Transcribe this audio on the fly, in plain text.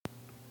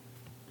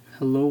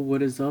Hello,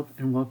 what is up,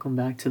 and welcome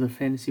back to the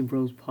Fantasy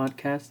Bros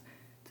podcast.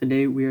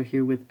 Today we are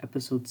here with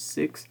episode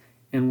 6,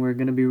 and we're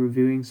going to be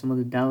reviewing some of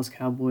the Dallas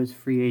Cowboys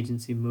free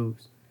agency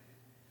moves.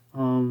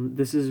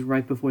 This is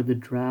right before the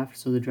draft,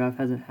 so the draft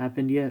hasn't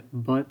happened yet,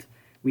 but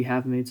we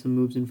have made some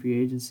moves in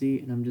free agency,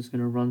 and I'm just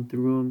going to run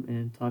through them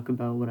and talk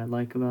about what I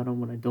like about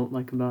them, what I don't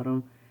like about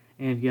them,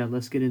 and yeah,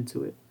 let's get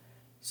into it.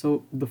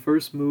 So the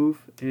first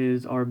move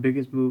is our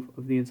biggest move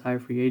of the entire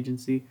free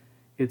agency.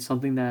 It's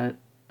something that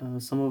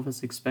some of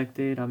us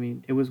expected. I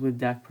mean, it was with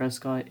Dak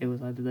Prescott. It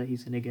was either that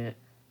he's going to get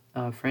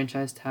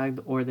franchise tagged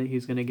or that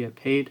he's going to get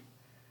paid.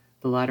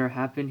 The latter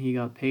happened. He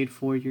got paid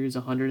 4 years,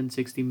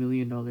 $160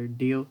 million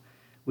deal,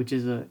 which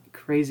is a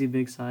crazy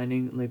big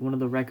signing. Like one of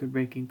the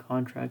record-breaking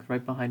contracts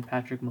right behind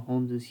Patrick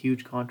Mahomes'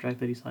 huge contract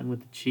that he signed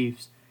with the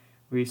Chiefs,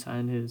 where he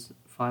signed his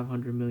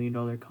 $500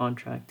 million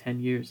contract,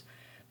 10 years.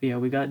 But yeah,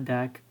 we got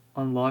Dak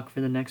on lock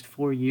for the next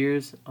 4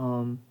 years.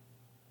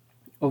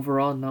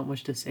 Overall, not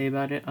much to say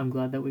about it. I'm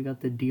glad that we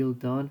got the deal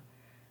done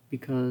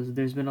because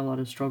there's been a lot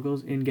of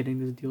struggles in getting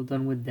this deal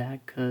done with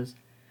Dak because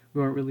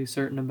we weren't really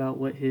certain about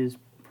what his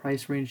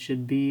price range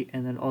should be,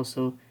 and then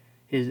also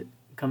his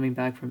coming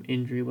back from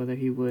injury, whether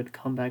he would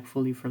come back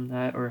fully from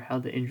that or how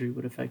the injury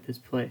would affect his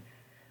play.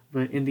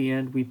 But in the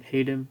end, we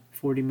paid him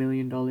 $40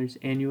 million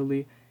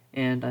annually,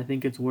 and I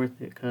think it's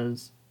worth it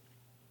because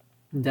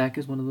Dak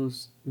is one of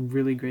those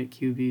really great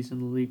QBs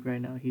in the league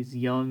right now. He's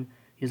young,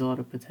 he has a lot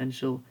of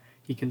potential.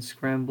 He can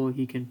scramble,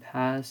 he can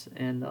pass,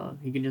 and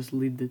he can just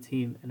lead the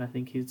team. And I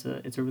think it's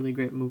a really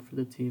great move for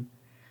the team.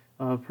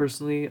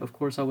 Personally, of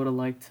course, I would have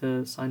liked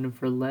to sign him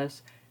for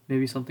less,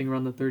 maybe something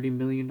around the $30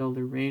 million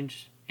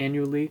range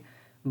annually.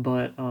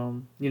 But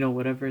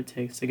whatever it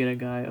takes to get a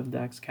guy of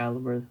Dak's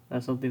caliber,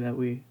 that's something that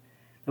we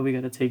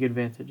got to take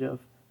advantage of.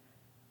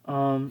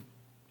 Um,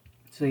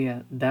 so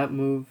yeah, that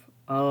move,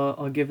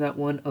 I'll give that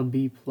one a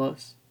B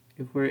plus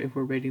if we're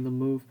rating the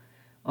move.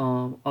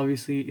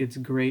 Obviously it's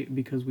great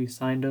because we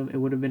signed him. It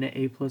would have been an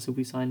A plus if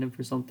we signed him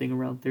for something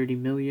around 30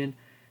 million.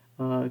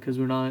 Because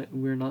we're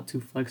not too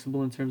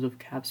flexible in terms of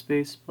cap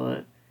space,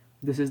 but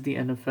this is the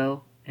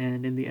NFL,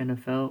 and in the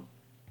NFL,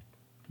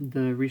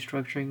 the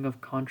restructuring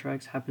of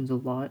contracts happens a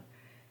lot,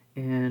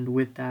 and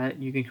with that,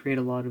 you can create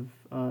a lot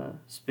of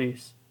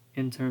space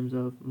in terms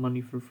of money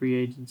for free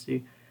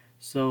agency.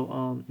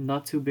 So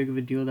not too big of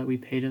a deal that we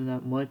paid him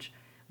that much,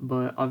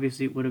 but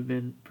obviously it would have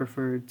been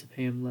preferred to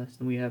pay him less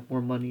and we have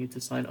more money to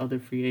sign other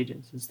free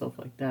agents and stuff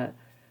like that.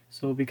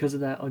 So because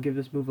of that, I'll give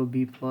this move a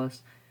B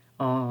plus.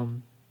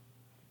 Um,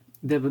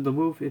 the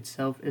move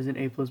itself is an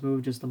A plus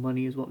move. Just the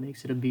money is what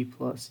makes it a B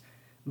plus.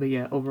 But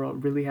yeah, overall,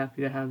 really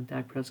happy to have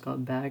Dak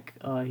Prescott back.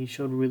 He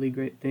showed really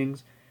great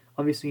things,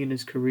 obviously in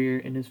his career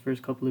in his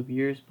first couple of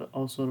years, but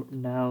also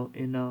now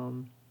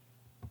in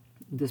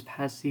this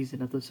past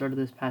season. At the start of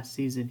this past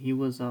season, he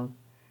was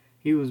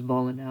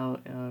balling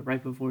out.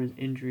 Right before his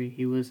injury,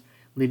 he was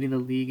leading the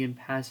league in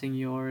passing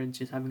yards,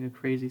 just having a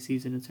crazy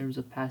season in terms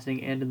of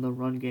passing and in the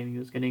run game. He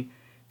was getting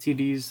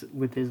TDs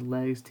with his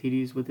legs,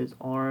 TDs with his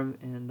arm,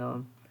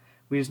 and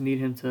we just need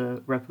him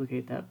to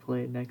replicate that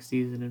play next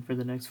season and for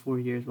the next 4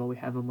 years while we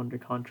have him under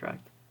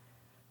contract.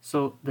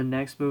 So the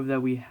next move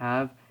that we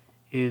have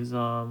is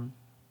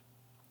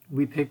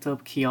we picked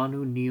up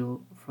Keanu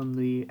Neal from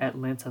the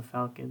Atlanta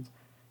Falcons.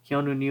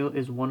 Keanu Neal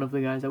is one of the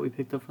guys that we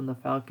picked up from the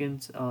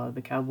Falcons.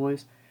 The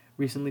Cowboys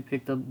recently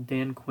picked up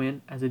Dan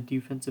Quinn as a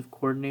defensive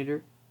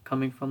coordinator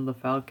coming from the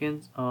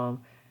Falcons.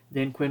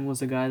 Dan Quinn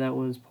was a guy that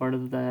was part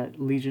of that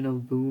Legion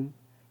of Boom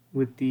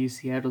with the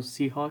Seattle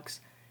Seahawks,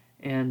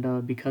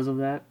 and because of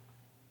that,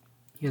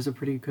 he has a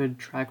pretty good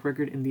track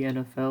record in the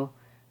NFL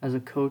as a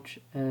coach,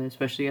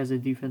 especially as a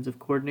defensive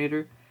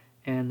coordinator,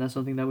 and that's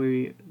something that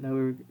we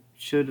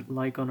should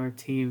like on our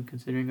team,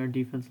 considering our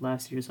defense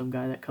last year. Some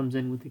guy that comes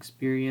in with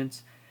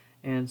experience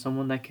and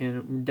someone that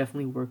can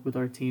definitely work with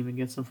our team and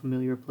get some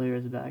familiar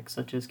players back,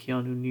 such as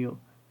Keanu Neal.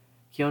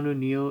 Keanu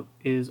Neal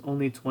is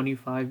only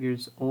 25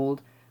 years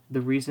old.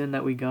 The reason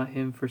that we got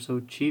him for so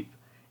cheap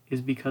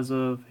is because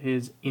of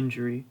his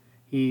injury.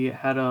 He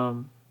had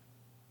a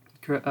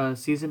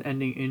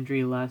season-ending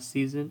injury last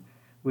season,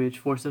 which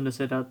forced him to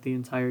sit out the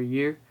entire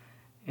year.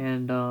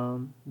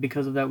 And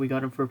because of that, we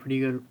got him for a pretty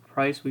good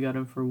price. We got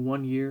him for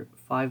 1 year,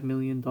 $5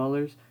 million.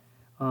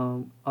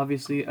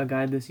 Obviously, a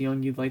guy this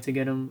young, you'd like to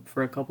get him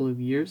for a couple of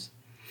years,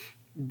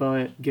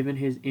 but given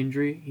his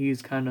injury,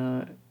 he's kind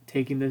of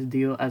taking this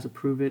deal as a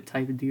prove it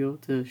type of deal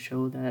to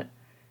show that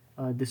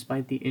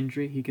despite the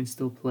injury, he can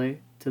still play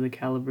to the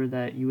caliber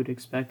that you would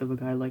expect of a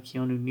guy like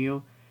Keanu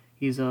Neal.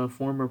 He's a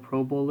former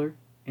Pro Bowler,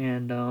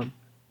 and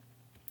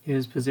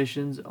his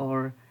positions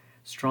are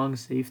strong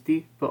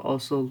safety, but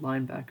also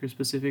linebacker,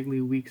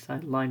 specifically weak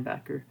side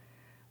linebacker.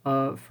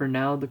 For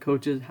now, the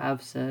coaches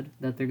have said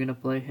that they're going to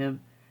play him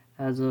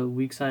as a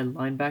weak side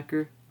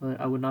linebacker, but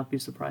I would not be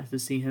surprised to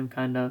see him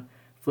kind of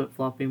flip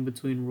flopping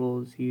between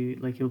roles.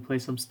 He'll play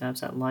some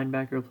snaps at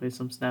linebacker, play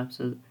some snaps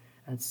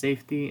at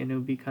safety, and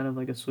it'll be kind of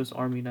like a Swiss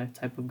Army knife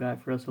type of guy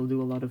for us. He'll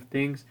do a lot of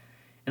things,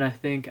 and I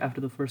think after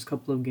the first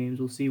couple of games,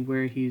 we'll see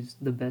where he's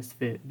the best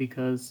fit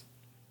because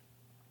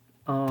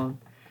um,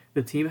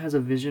 The team has a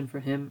vision for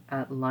him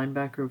at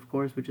linebacker, of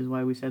course, which is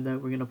why we said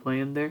that we're gonna play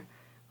him there.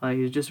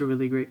 He's just a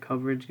really great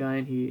coverage guy,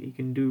 and he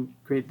can do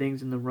great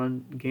things in the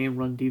run game,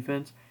 run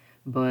defense.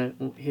 But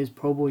his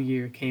Pro Bowl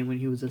year came when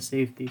he was a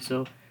safety,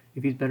 so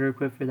if he's better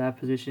equipped for that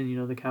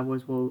position, the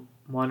Cowboys will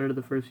monitor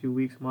the first few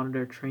weeks,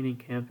 monitor training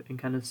camp, and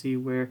kind of see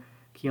where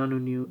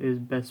Keanu Neal is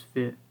best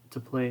fit to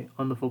play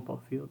on the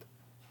football field.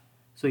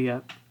 So yeah,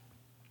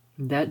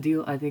 that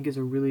deal I think is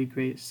a really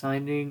great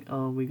signing.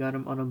 We got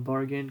him on a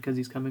bargain because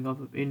he's coming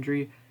off of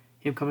injury.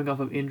 Him coming off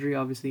of injury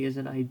obviously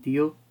isn't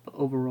ideal, but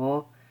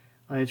overall,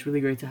 it's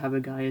really great to have a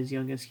guy as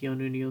young as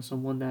Keanu Neal,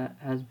 someone that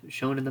has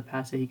shown in the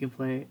past that he can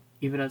play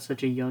even at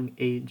such a young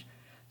age.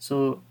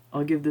 So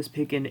I'll give this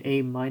pick an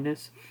A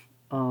minus.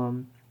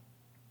 Um,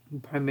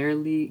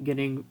 Primarily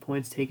getting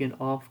points taken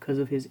off because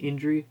of his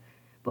injury,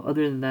 but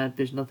other than that,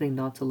 there's nothing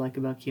not to like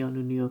about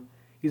Keanu Neal.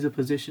 He's a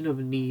position of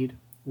need,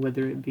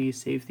 whether it be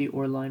safety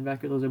or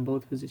linebacker. Those are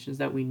both positions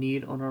that we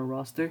need on our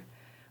roster,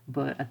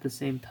 but at the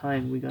same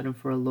time, we got him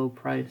for a low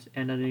price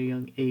and at a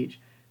young age.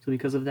 So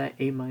because of that,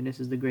 A minus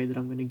is the grade that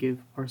I'm going to give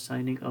our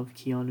signing of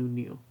Keanu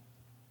Neal.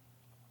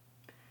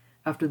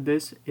 After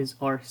this is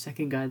our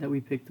second guy that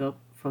we picked up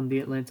from the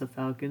Atlanta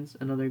Falcons,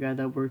 another guy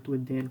that worked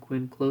with Dan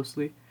Quinn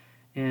closely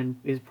and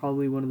is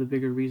probably one of the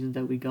bigger reasons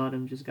that we got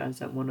him, just guys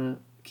that want to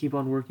keep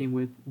on working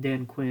with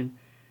Dan Quinn.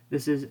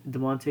 This is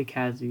Damontae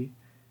Kazee.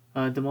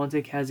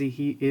 Damontae Kazee,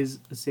 he is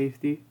a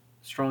safety,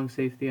 strong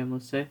safety, I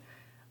must say.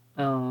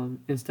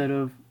 Instead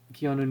of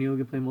Keanu Neal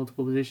can play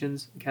multiple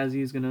positions,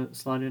 Kazee is gonna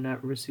slot in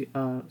at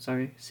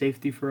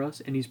safety for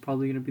us, and he's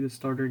probably gonna be the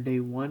starter day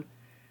one.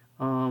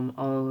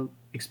 I'll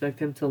expect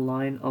him to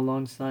line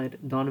alongside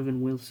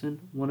Donovan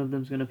Wilson. One of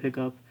them's gonna pick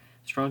up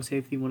strong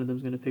safety. One of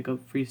them's gonna pick up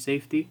free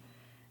safety,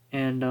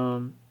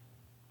 and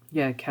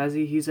yeah,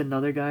 Kazee, he's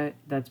another guy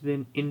that's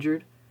been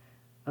injured.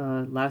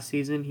 Last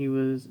season he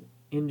was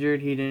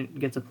injured. He didn't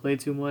get to play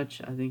too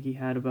much. I think he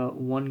had about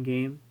one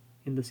game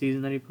in the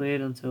season that he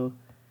played until.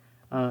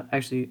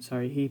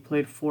 He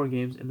played 4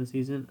 games in the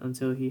season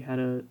until he had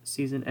a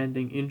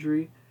season-ending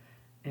injury,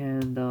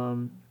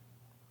 and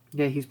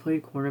yeah, he's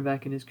played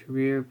cornerback in his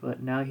career,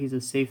 but now he's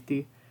a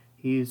safety.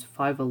 He's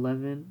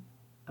 5'11",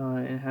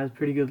 and has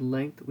pretty good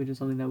length, which is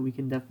something that we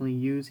can definitely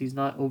use. He's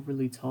not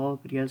overly tall,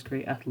 but he has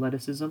great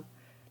athleticism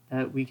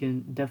that we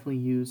can definitely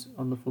use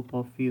on the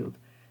football field.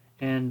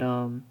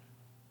 And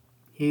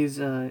he's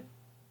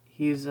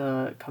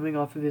coming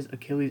off of his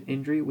Achilles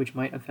injury, which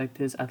might affect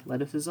his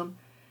athleticism.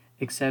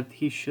 Except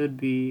he should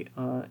be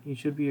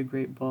a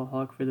great ball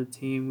hawk for the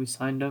team. We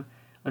signed him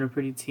on a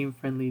pretty team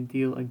friendly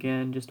deal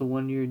again, just a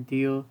 1 year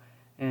deal,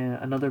 and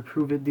another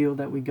prove it deal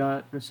that we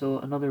got, so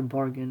another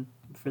bargain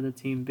for the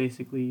team,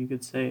 basically you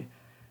could say.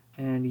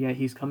 And yeah,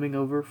 he's coming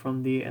over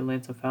from the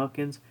Atlanta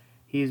Falcons.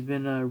 He's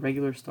been a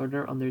regular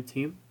starter on their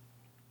team.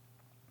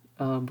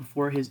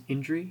 Before his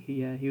injury,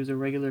 he was a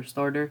regular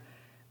starter.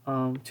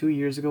 2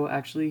 years ago,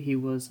 actually, he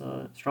was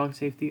a strong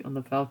safety on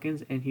the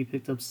Falcons, and he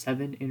picked up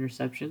 7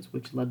 interceptions,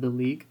 which led the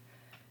league.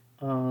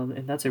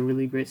 And that's a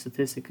really great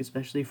statistic,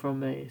 especially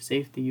from a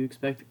safety. You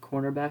expect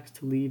cornerbacks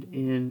to lead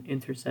in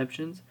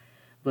interceptions,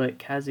 but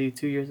Kazee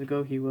 2 years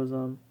ago he was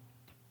an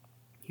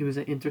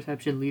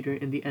interception leader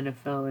in the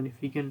NFL, and if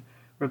he can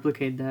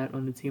replicate that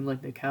on a team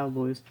like the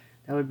Cowboys,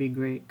 that would be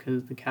great.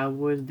 Because the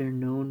Cowboys, they're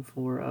known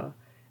for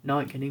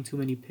not getting too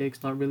many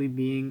picks, not really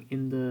being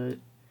in the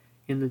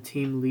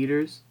team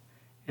leaders,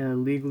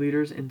 league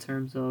leaders in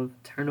terms of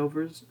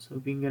turnovers. So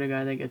if you can get a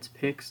guy that gets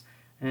picks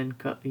and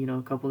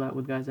couple that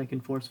with guys that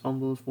can force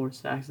fumbles, force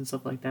sacks, and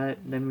stuff like that,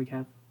 then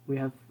we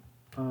have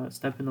a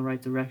step in the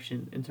right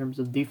direction in terms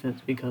of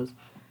defense. Because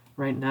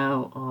right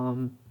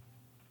now,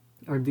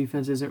 our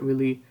defense isn't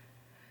really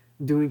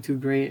doing too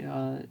great.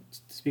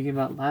 Speaking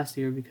about last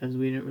year, because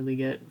we didn't really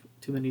get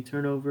too many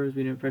turnovers,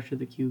 we didn't pressure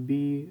the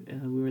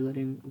QB, we were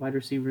letting wide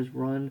receivers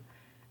run.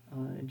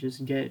 And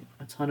just get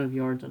a ton of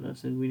yards on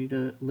us, and we need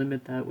to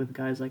limit that with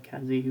guys like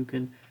Kazee who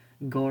can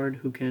guard,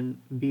 who can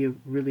be a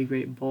really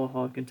great ball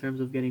hawk in terms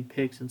of getting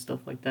picks and stuff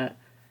like that.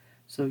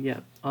 So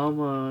yeah, I'm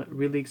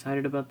really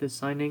excited about this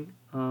signing.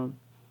 I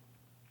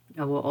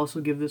will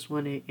also give this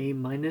one a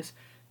minus,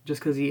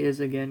 just because he is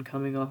again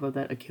coming off of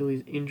that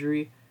Achilles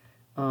injury.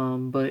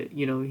 But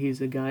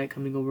he's a guy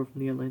coming over from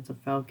the Atlanta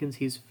Falcons.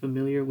 He's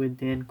familiar with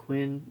Dan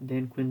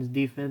Quinn's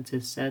defense,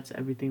 his sets,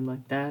 everything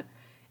like that.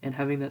 And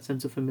having that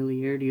sense of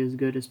familiarity is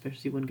good,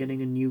 especially when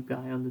getting a new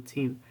guy on the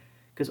team.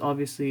 Because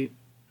obviously,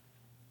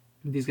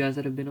 these guys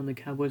that have been on the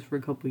Cowboys for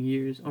a couple of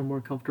years are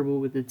more comfortable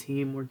with the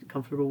team, more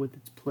comfortable with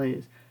its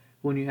plays.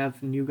 When you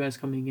have new guys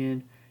coming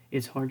in,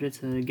 it's harder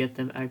to get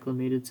them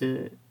acclimated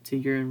to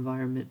your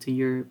environment, to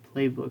your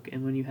playbook.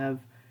 And when you have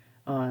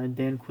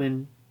Dan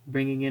Quinn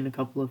bringing in a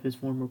couple of his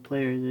former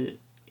players,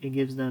 it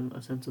gives them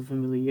a sense of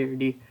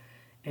familiarity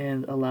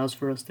and allows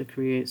for us to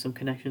create some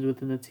connections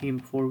within the team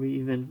before we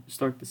even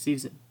start the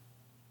season.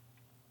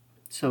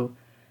 So,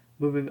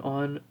 moving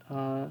on,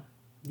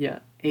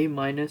 A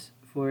minus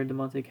for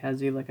Damontae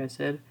Kazee. Like I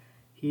said,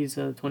 he's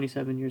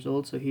 27 years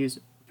old, so he's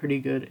pretty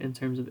good in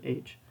terms of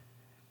age.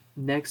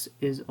 Next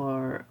is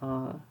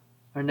our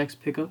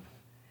next pickup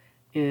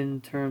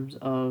in terms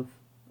of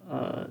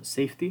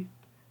safety.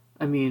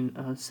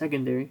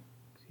 Secondary,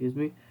 excuse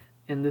me.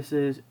 And this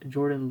is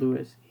Jordan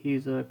Lewis.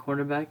 He's a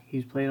cornerback.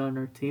 He's played on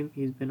our team.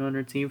 He's been on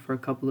our team for a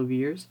couple of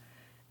years,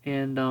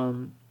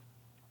 and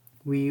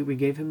we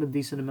gave him a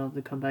decent amount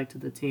to come back to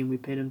the team. We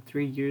paid him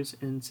 3 years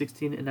and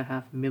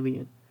 16.5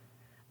 million.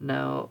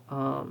 Now,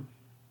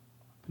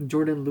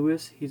 Jordan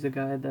Lewis, he's a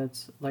guy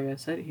that's, like I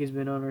said, he's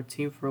been on our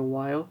team for a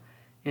while,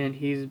 and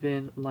he's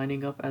been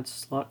lining up at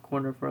slot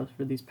corner for us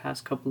for these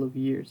past couple of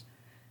years.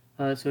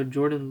 So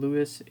Jordan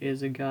Lewis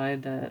is a guy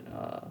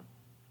that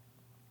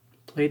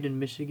played in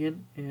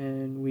Michigan,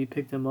 and we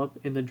picked him up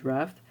in the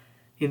draft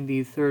in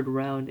the third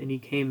round, and he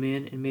came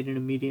in and made an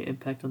immediate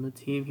impact on the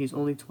team. He's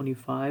only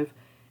 25,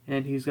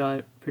 and he's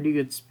got pretty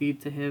good speed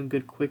to him,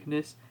 good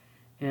quickness,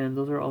 and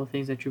those are all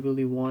things that you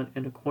really want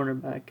in a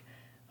cornerback.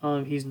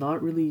 He's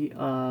not really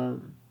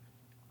one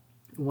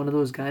of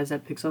those guys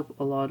that picks up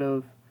a lot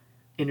of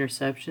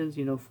interceptions.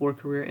 4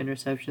 career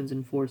interceptions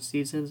in 4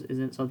 seasons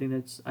isn't something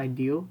that's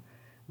ideal,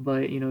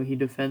 but he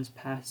defends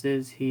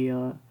passes. He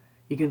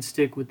can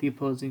stick with the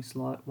opposing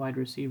slot wide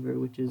receiver,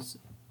 which is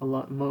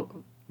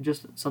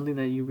just something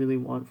that you really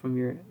want from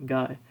your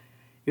guy.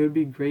 It would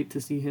be great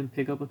to see him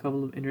pick up a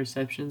couple of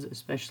interceptions,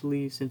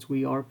 especially since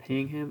we are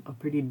paying him a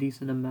pretty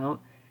decent amount,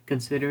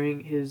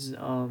 considering his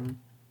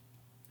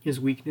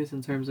weakness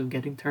in terms of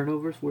getting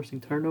turnovers,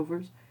 forcing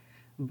turnovers.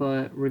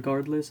 But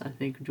regardless, I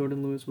think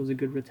Jordan Lewis was a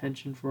good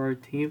retention for our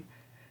team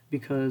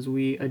because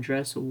we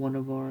addressed one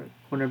of our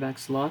cornerback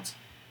slots.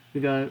 We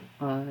got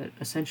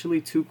essentially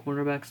 2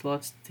 cornerback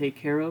slots to take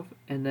care of,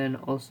 and then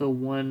also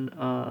one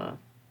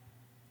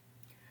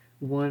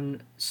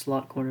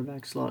slot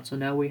cornerback slot. So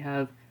now we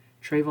have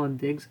Trayvon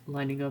Diggs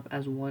lining up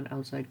as one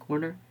outside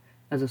corner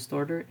as a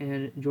starter,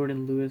 and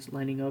Jordan Lewis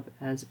lining up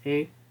as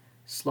a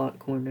slot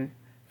corner.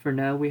 For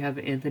now, we have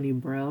Anthony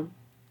Brown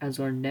as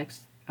our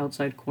next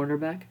outside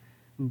cornerback,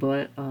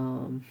 but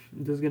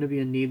this is going to be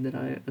a need that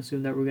I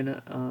assume that we're going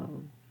to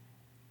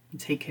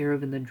take care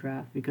of in the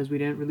draft because we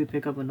didn't really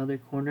pick up another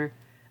corner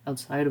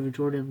outside of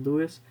Jordan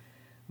Lewis.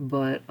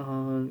 But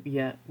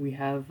we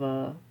have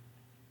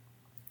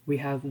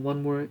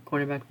one more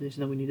cornerback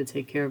position that we need to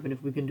take care of, and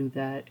if we can do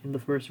that in the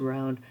first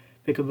round,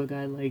 pick up a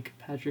guy like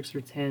Patrick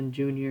Surtain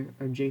Jr.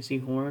 or J.C.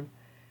 Horn,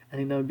 I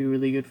think that would be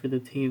really good for the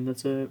team.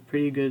 That's a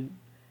pretty good,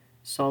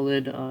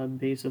 solid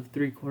base of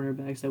 3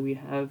 cornerbacks that we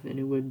have, and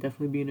it would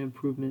definitely be an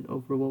improvement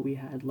over what we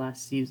had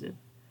last season.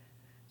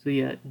 So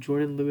yeah,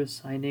 Jordan Lewis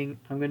signing,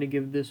 I'm going to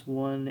give this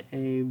one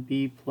a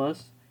B+.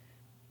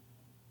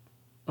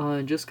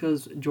 Just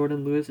because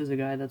Jordan Lewis is a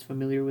guy that's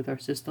familiar with our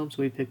system,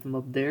 so we picked him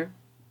up there.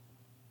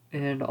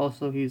 And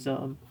also he's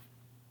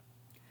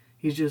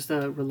just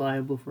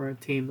reliable for our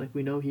team. Like,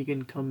 we know he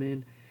can come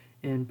in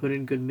and put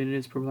in good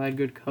minutes, provide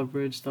good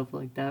coverage, stuff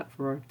like that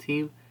for our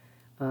team.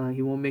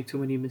 He won't make too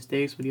many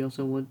mistakes, but he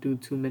also won't do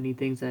too many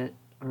things that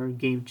are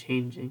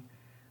game-changing.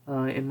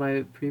 In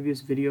my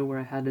previous video where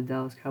I had the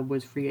Dallas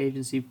Cowboys free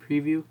agency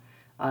preview,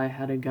 I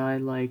had a guy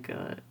like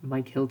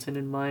Mike Hilton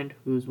in mind,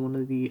 who's one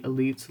of the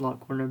elite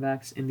slot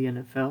cornerbacks in the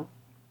NFL.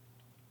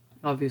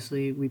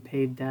 Obviously, we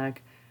paid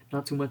Dak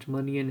not too much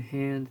money in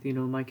hand,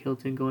 Mike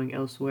Hilton going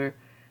elsewhere.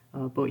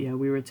 But yeah,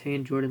 we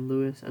retained Jordan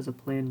Lewis as a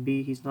plan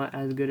B. He's not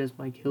as good as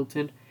Mike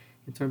Hilton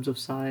in terms of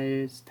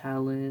size,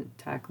 talent,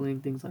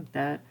 tackling, things like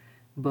that.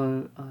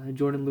 But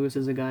Jordan Lewis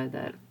is a guy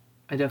that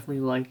I definitely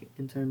like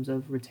in terms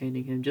of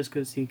retaining him, just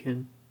because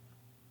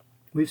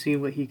we've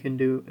seen what he can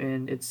do,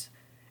 and it's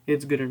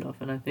good enough.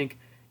 And I think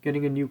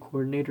getting a new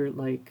coordinator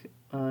like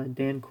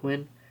Dan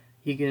Quinn,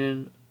 he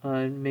can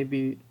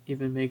maybe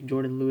even make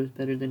Jordan Lewis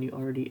better than he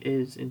already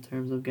is in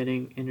terms of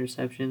getting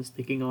interceptions,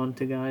 sticking on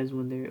to guys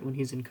when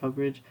he's in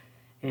coverage.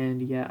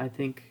 And yeah, I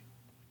think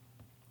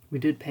we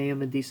did pay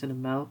him a decent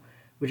amount,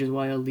 which is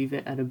why I'll leave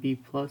it at a B+.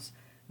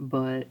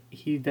 But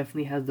he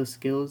definitely has the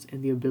skills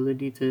and the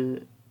ability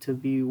to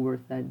be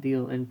worth that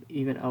deal and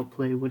even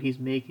outplay what he's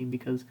making,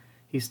 because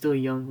he's still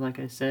young, like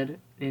I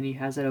said, and he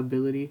has that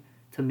ability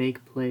to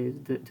make plays,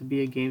 to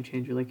be a game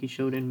changer like he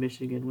showed in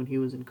Michigan when he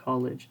was in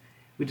college.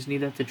 We just need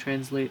that to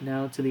translate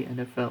now to the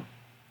NFL.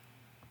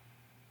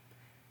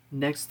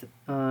 Next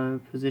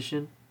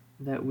position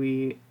that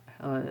we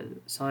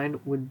signed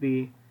would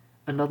be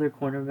another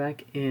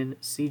cornerback in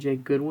C.J.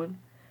 Goodwin.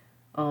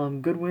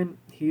 Goodwin,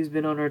 he's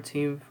been on our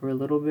team for a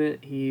little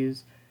bit.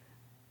 He's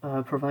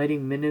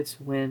providing minutes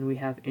when we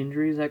have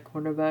injuries at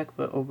cornerback,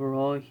 but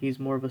overall he's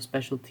more of a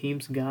special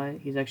teams guy.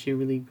 He's actually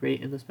really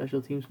great in the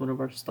special teams, one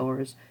of our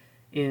stars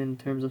in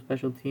terms of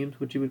special teams,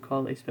 which you would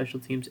call a special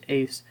teams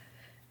ace.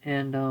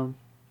 And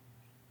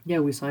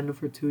we signed him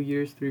for 2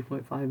 years,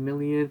 3.5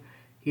 million.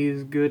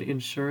 He's good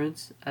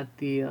insurance at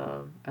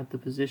the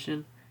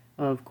position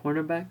of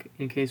cornerback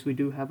in case we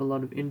do have a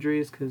lot of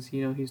injuries, because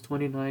he's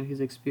 29,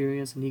 he's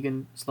experienced, and he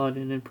can slot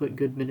in and put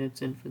good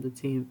minutes in for the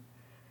team.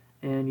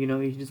 And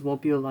he just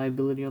won't be a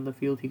liability on the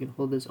field. He can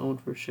hold his own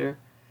for sure.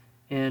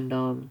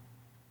 And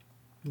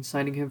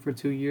signing him for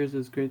 2 years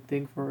is a great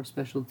thing for our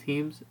special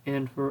teams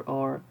and for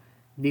our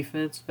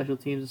defense. Special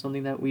teams is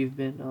something that we've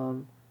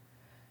been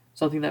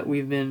something that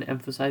we've been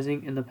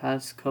emphasizing in the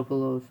past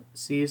couple of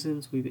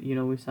seasons.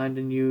 We signed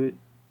a new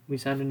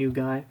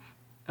guy,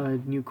 a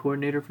new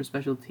coordinator for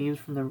special teams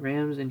from the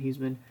Rams, and he's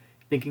been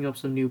thinking up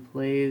some new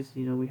plays.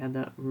 We had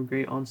that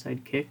great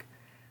onside kick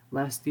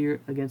last year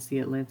against the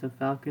Atlanta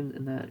Falcons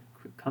in that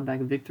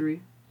comeback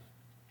victory.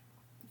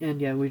 And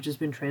yeah, we've just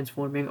been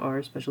transforming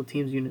our special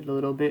teams unit a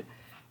little bit,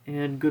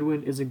 and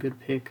Goodwin is a good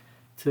pick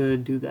to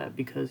do that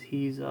because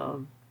he's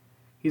a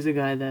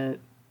guy that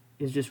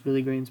is just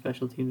really great in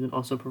special teams and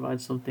also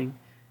provides something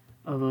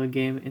of a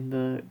game in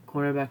the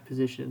cornerback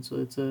position. So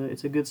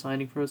it's a good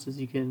signing for us as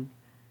he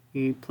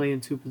play in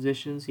two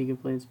positions. He can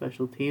play in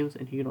special teams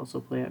and he can also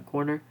play at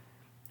corner.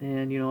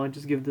 And I'll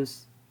give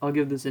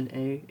this an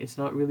A. It's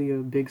not really a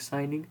big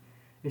signing.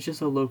 It's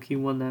just a low key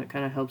one that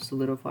kind of helps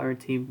solidify our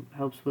team,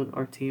 helps put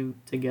our team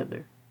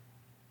together.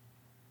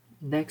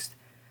 Next,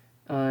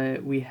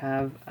 we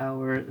have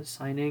our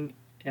signing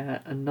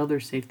at another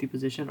safety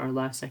position, our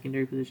last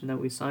secondary position that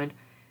we signed,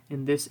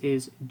 and this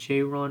is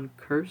Jaron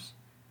Curse.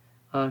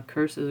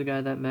 Curse is a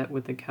guy that met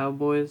with the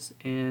Cowboys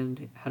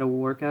and had a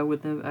workout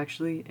with them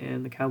actually,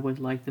 and the Cowboys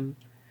liked him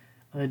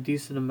a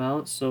decent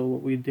amount. So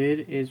what we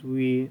did is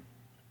we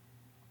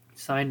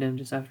signed him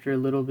just after a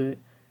little bit.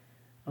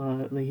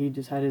 Like he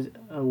just had his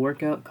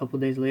workout. A couple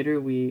days later,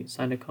 we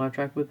signed a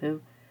contract with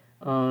him.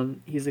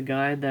 He's a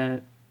guy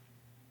that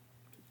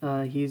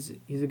he's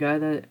a guy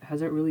that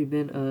hasn't really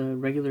been a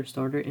regular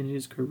starter in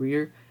his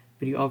career,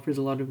 but he offers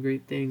a lot of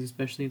great things,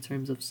 especially in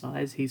terms of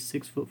size. He's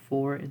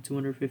 6'4" and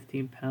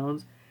 215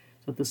 pounds.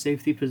 So at the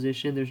safety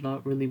position, there's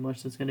not really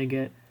much that's gonna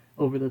get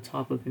over the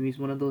top of him. He's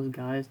one of those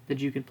guys that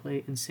you can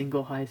play in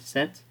single high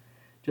sets,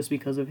 just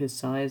because of his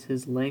size,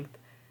 his length,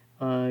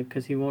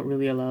 because he won't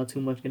really allow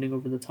too much getting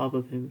over the top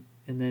of him,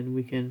 and then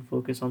we can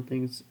focus on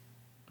things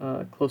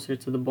closer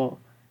to the ball.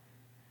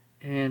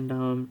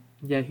 And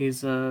yeah,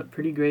 he's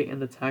pretty great in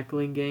the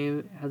tackling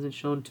game. Hasn't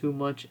shown too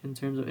much in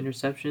terms of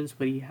interceptions,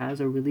 but he has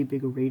a really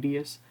big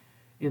radius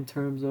in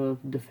terms of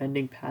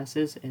defending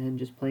passes and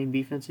just playing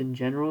defense in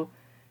general.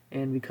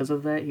 And because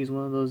of that, he's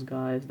one of those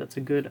guys that's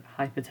a good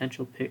high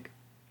potential pick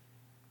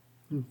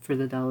for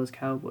the Dallas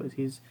Cowboys.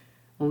 He's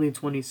only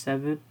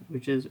 27,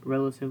 which is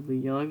relatively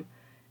young,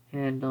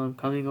 and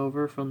coming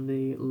over from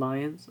the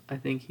Lions, I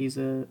think he's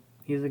a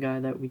guy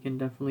that we can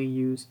definitely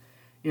use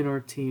in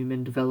our team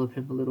and develop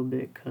him a little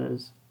bit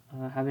because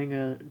having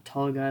a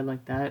tall guy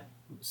like that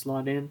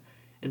slot in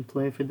and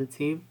play for the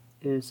team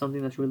is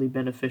something that's really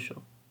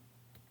beneficial.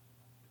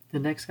 The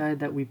next guy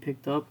that we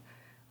picked up,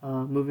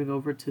 moving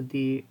over to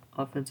the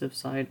offensive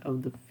side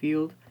of the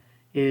field,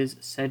 is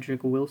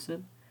Cedric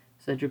Wilson.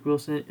 Cedric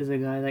Wilson is a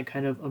guy that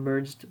kind of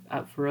emerged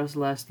for us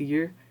last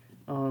year.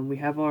 We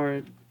have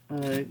our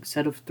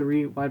set of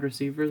three wide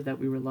receivers that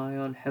we rely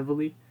on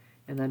heavily,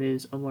 and that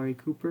is Amari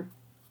Cooper,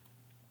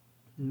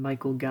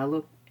 Michael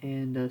Gallup,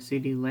 and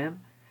CeeDee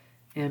Lamb.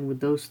 And with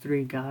those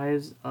three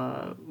guys,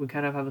 we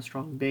kind of have a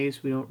strong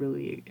base. We don't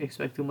really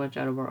expect too much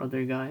out of our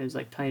other guys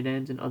like tight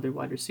ends and other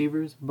wide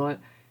receivers, but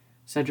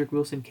Cedric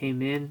Wilson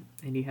came in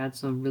and he had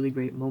some really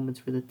great moments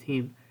for the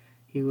team.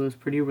 He was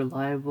pretty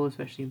reliable,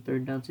 especially in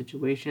third down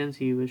situations.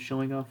 He was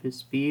showing off his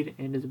speed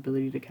and his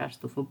ability to catch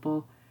the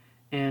football.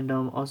 And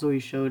also he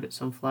showed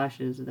some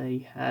flashes that he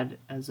had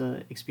as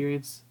a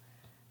experienced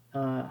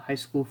high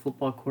school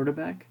football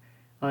quarterback.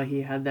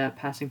 He had that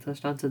passing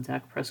touchdown to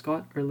Dak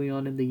Prescott early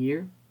on in the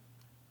year.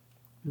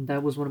 And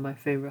that was one of my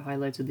favorite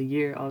highlights of the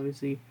year.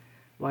 Obviously,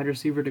 wide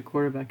receiver to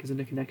quarterback isn't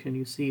a connection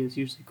you see. It's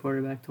usually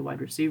quarterback to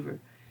wide receiver.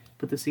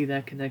 But to see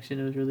that connection,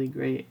 it was really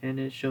great, and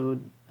it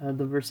showed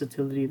the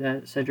versatility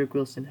that Cedric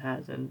Wilson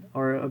has and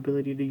our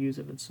ability to use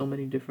him in so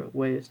many different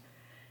ways.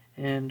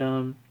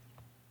 And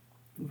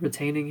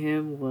retaining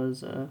him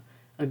was a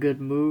good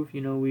move.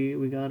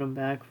 We got him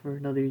back for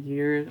another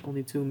year,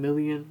 only $2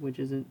 million, which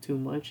isn't too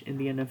much in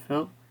the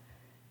NFL.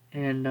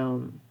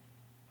 And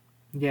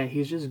yeah,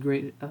 he's just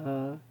great.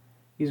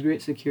 He's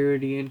great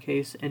security in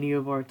case any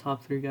of our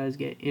top three guys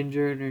get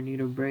injured or need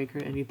a break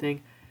or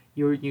anything.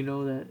 You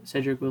know that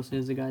Cedric Wilson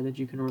is the guy that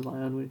you can rely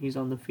on when he's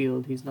on the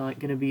field. He's not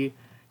gonna be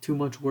too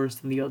much worse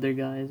than the other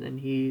guys,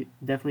 and he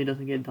definitely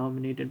doesn't get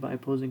dominated by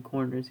opposing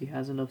corners. He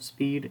has enough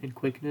speed and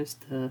quickness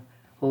to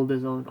hold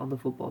his own on the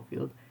football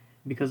field.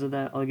 Because of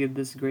that, I'll give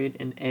this grade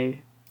an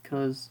A,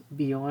 because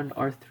beyond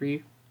our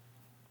three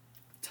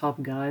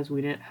top guys,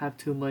 we didn't have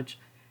too much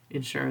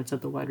insurance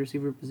at the wide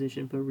receiver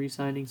position, but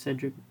re-signing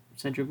Cedric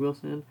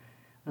Wilson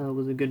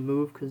was a good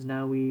move because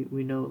now we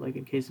know, like,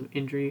 in case of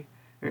injury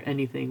or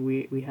anything,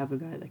 we have a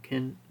guy that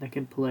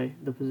can play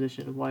the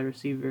position of wide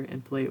receiver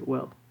and play it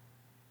well.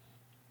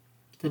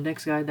 The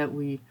next guy that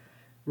we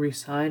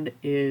re-signed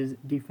is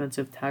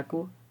defensive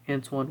tackle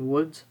Antoine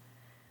Woods.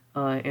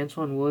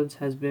 Antoine Woods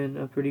has been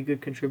a pretty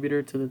good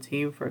contributor to the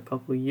team for a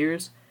couple of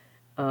years,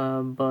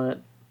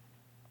 but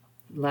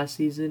last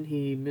season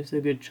he missed a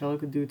good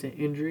chunk due to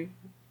injury,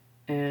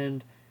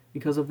 and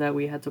because of that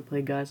we had to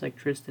play guys like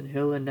Tristan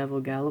Hill and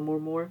Neville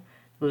Gallimore more.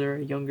 Those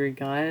are younger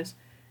guys,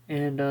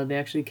 and they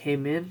actually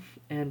came in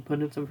and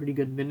put in some pretty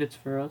good minutes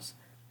for us.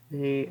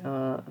 They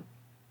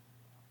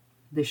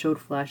they showed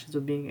flashes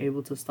of being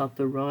able to stop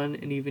the run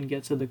and even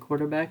get to the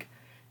quarterback,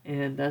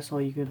 and that's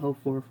all you can hope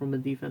for from a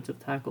defensive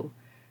tackle.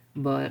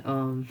 But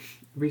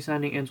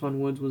re-signing Antoine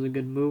Woods was a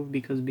good move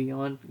because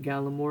beyond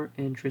Gallimore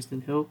and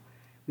Tristan Hill,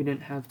 we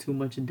didn't have too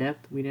much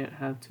depth. We didn't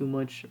have too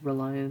much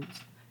reliance.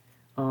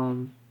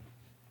 Um,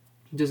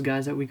 just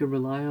guys that we could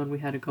rely on. We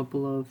had a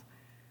couple of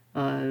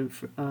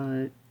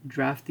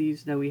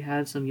draftees that we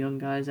had, some young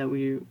guys that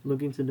we were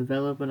looking to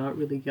develop, but not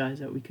really guys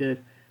that we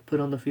could put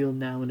on the field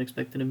now and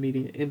expect an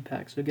immediate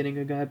impact. So getting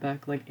a guy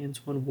back like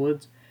Antoine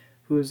Woods,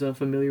 who is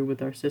familiar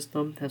with our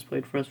system, has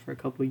played for us for a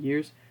couple of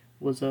years,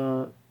 was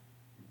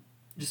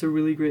just a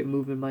really great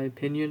move in my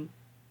opinion.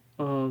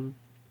 Um,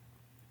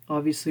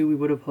 Obviously, we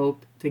would have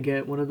hoped to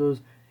get one of those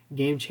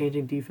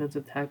game-changing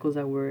defensive tackles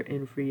that were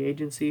in free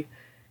agency,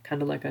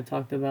 kind of like I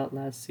talked about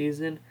last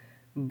season.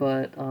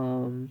 But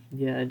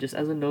yeah, just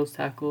as a nose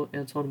tackle,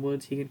 Antoine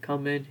Woods, he can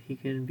come in, he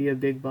can be a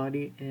big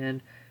body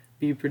and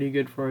be pretty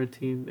good for our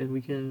team, and we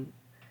can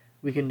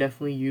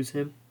definitely use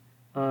him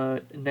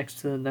next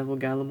to Neville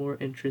Gallimore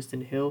and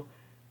Tristan Hill,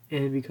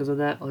 and because of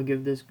that, I'll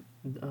give this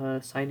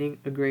signing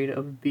a grade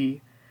of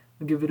B.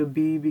 I'll give it a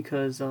B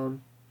because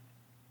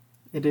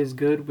it is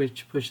good,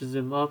 which pushes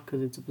him up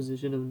because it's a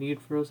position of need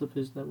for us, a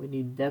position that we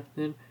need depth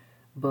in.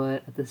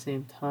 But at the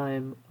same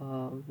time,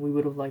 we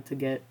would have liked to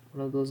get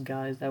one of those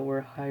guys that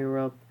were higher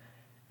up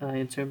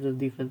in terms of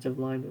defensive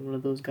lineman, one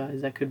of those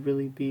guys that could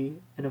really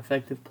be an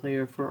effective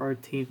player for our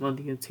team on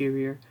the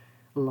interior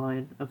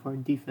line of our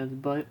defense.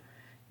 But,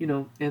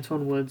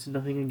 Antoine Woods,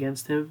 nothing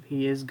against him.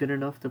 He is good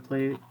enough to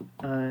play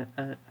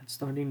at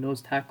starting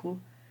nose tackle.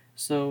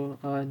 So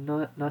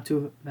not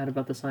too mad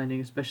about the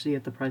signing, especially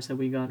at the price that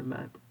we got him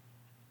at.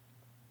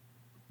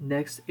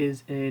 Next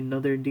is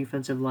another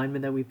defensive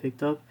lineman that we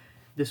picked up.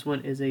 This one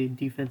is a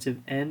defensive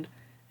end,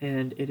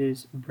 and it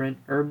is Brent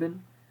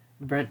Urban.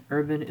 Brent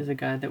Urban is a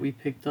guy that we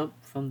picked up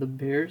from the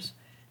Bears,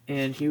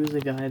 and he was a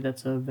guy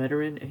that's a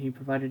veteran, and he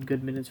provided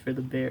good minutes for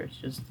the Bears.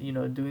 Just,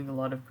 doing a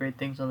lot of great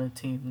things on the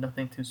team.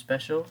 Nothing too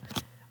special,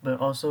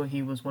 but also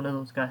he was one of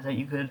those guys that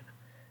you could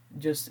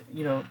just,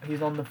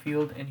 he's on the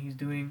field and he's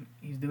doing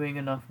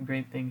enough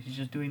great things. He's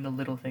just doing the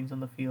little things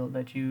on the field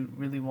that you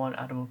really want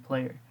out of a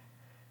player.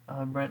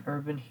 Brent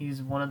Urban,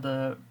 he's one of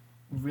the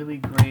really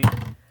great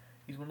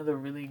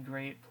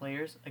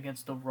players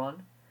against the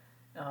run,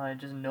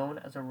 just known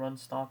as a run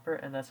stopper,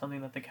 and that's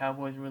something that the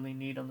Cowboys really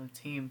need on the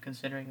team,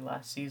 considering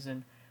last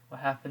season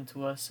what happened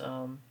to us,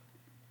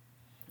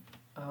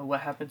 what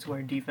happened to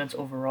our defense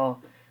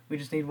overall. We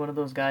just need one of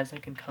those guys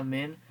that can come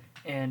in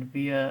and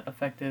be a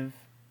effective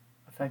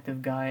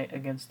guy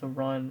against the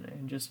run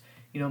and just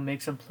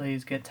make some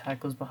plays, get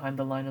tackles behind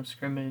the line of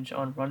scrimmage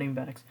on running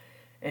backs.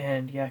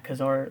 And yeah,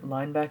 because our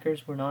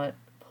linebackers were not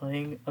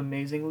playing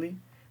amazingly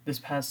this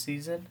past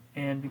season,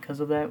 and because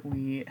of that,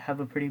 we have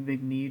a pretty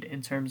big need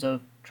in terms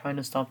of trying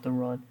to stop the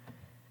run.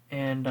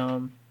 And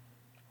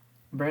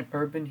Brent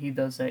Urban, he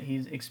does that.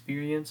 He's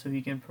experienced, so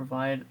he can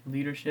provide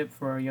leadership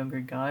for our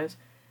younger guys.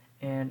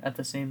 And at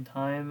the same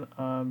time,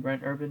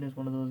 Brent Urban is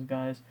one of those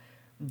guys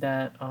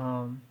that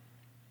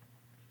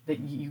that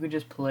you could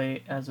just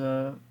play as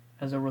a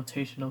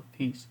rotational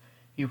piece.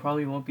 He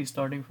probably won't be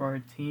starting for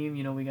our team.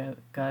 We got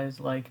guys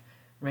like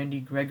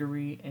Randy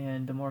Gregory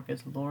and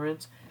DeMarcus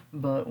Lawrence,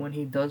 but when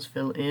he does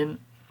fill in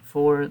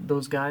for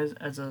those guys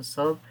as a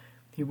sub,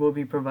 he will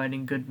be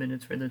providing good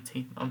minutes for the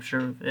team. I'm sure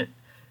of it.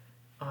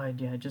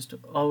 Yeah, just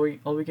all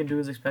we can do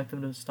is expect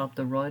him to stop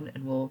the run,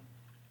 and we'll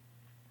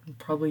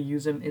probably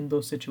use him in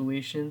those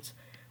situations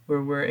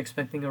where we're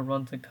expecting a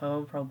run to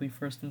come, probably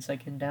first and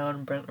second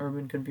down. Brent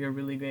Urban could be a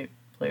really great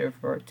player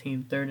for our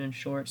team, third and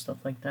short, stuff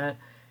like that.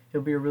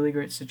 He'll be a really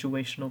great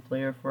situational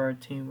player for our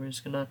team. We're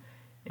just gonna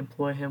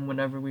employ him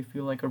whenever we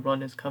feel like a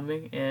run is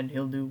coming, and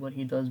he'll do what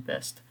he does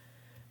best.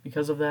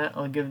 Because of that,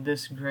 I'll give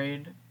this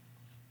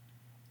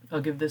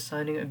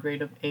signing a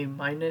grade of A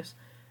minus.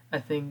 I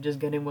think just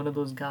getting one of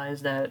those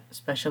guys that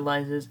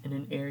specializes in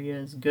an area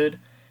is good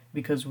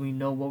because we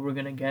know what we're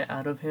gonna get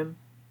out of him,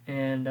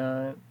 and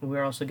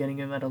we're also getting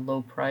him at a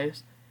low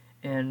price.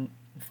 And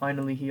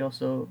finally, he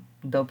also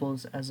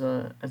doubles as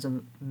a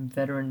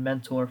veteran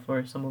mentor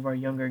for some of our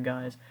younger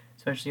guys,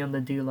 especially on the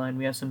D line.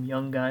 We have some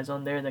young guys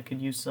on there that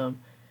could use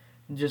some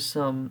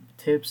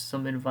tips,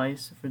 some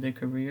advice for their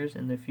careers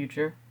in the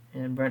future,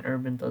 and Brent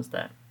Urban does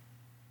that.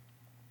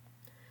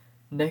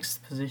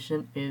 Next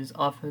position is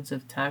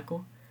offensive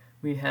tackle.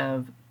 We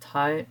have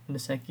Ty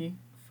Nsekhe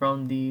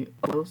from the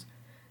Bills.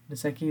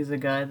 Nsekhe is a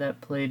guy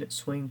that played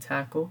swing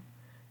tackle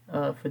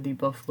for the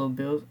Buffalo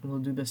Bills, and will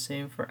do the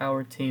same for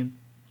our team.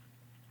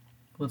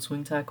 What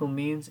swing tackle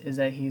means is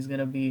that he's going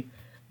to be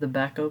the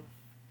backup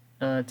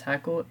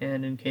tackle,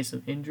 and in case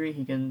of injury,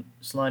 he can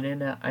slot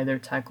in at either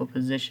tackle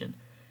position.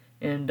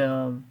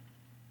 And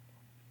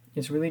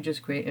it's really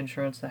just great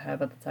insurance to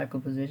have at the tackle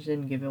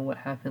position, given what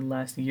happened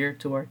last year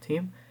to our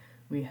team.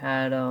 We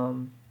had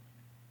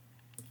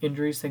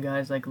injuries to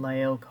guys like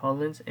La'el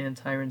Collins and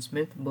Tyron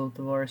Smith, both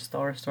of our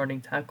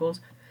starting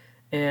tackles.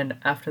 And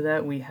after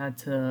that, we had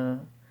to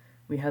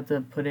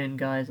put in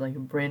guys like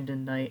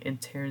Brandon Knight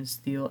and Terrence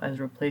Steele as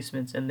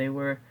replacements, and they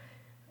were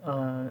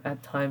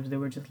at times they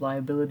were just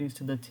liabilities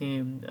to the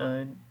team.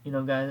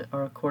 Guys,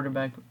 our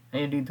quarterback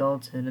Andy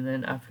Dalton, and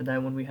then after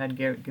that, when we had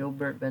Garrett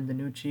Gilbert, Ben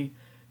DiNucci,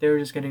 they were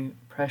just getting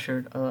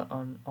pressured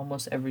on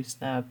almost every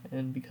snap,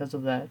 and because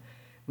of that,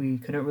 we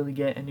couldn't really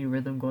get any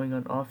rhythm going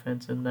on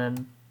offense. And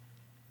then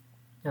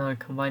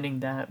combining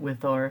that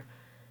with our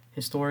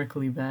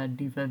historically bad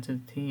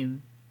defensive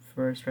team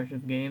for a stretch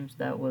of games,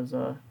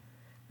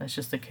 that's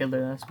just a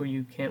killer. That's where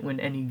you can't win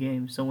any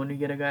game. So when you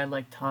get a guy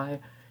like Ty,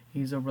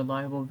 he's a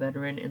reliable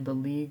veteran in the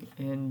league,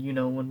 and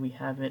when we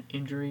have an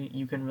injury,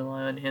 you can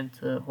rely on him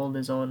to hold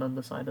his own on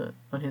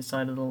his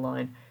side of the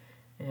line.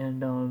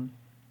 And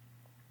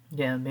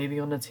yeah, maybe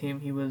on the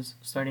team he was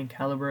starting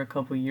caliber a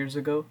couple years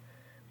ago,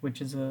 which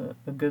is a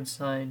good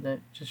sign that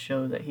just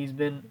shows that he's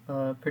been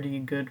a pretty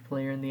good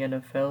player in the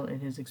NFL in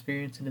his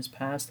experience in his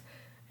past,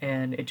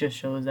 and it just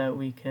shows that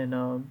we can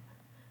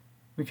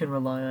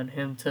rely on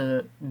him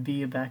to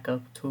be a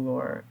backup to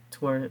our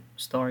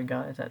star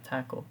guys at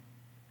tackle.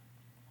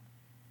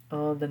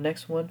 The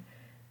next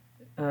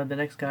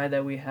guy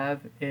that we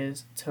have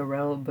is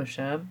Terrell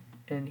Basham,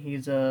 and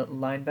he's a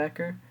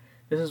linebacker.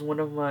 This is one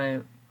of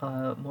my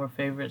more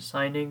favorite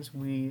signings.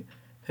 We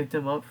picked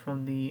him up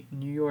from the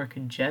New York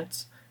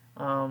Jets.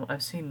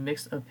 I've seen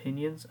mixed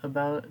opinions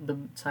about the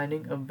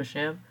signing of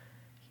Basham.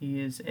 He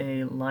is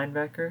a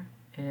linebacker,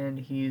 and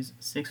he's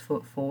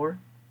 6'4".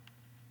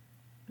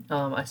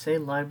 I say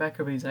linebacker,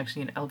 but he's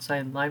actually an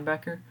outside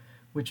linebacker,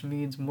 which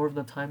means more of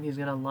the time he's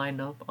gonna line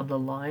up on the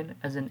line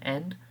as an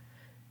end.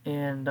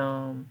 And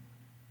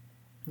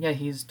yeah,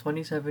 he's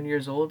 27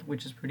 years old,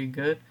 which is pretty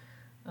good.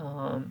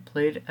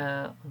 Played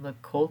on the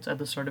Colts at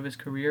the start of his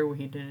career, where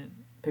he didn't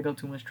pick up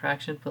too much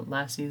traction. But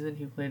last season,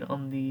 he played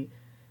on the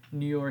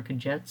New York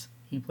Jets.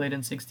 He played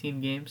in 16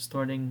 games,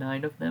 starting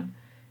 9 of them.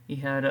 He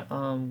had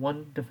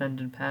one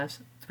defended pass,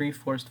 3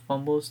 forced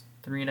fumbles,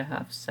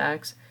 3.5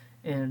 sacks,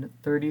 and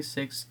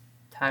 36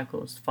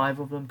 tackles, 5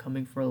 of them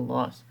coming for a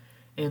loss.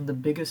 And the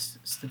biggest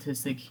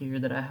statistic here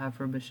that I have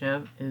for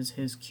Basham is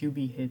his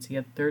QB hits. He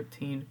had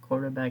 13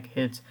 quarterback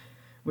hits,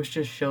 which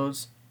just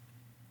shows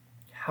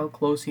how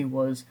close he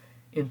was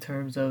in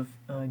terms of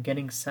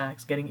getting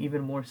sacks, getting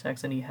even more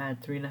sacks than he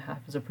had. 3.5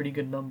 is a pretty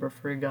good number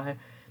for a guy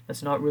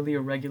that's not really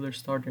a regular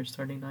starter.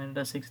 Starting 9 out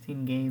of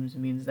 16 games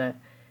means that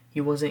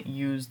he wasn't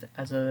used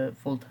as a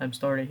full-time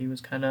starter. He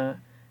was kind of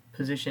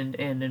positioned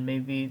in, and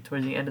maybe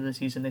towards the end of the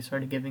season they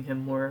started giving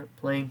him more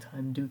playing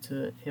time due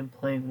to him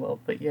playing well.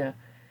 But yeah,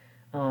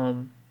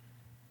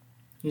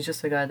 he's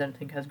just a guy that I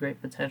think has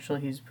great potential.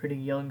 He's pretty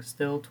young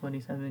still,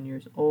 27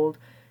 years old,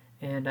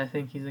 and I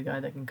think he's a guy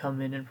that can come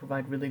in and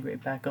provide really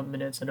great backup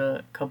minutes at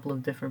a couple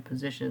of different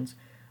positions.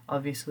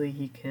 Obviously,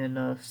 he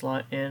can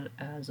slot in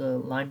as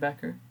a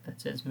linebacker,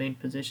 that's his main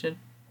position,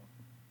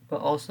 but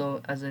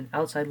also as an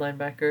outside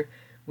linebacker,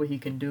 what he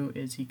can do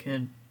is he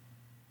can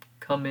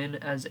come in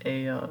as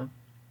a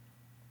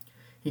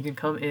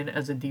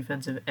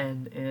defensive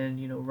end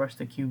and rush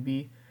the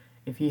QB.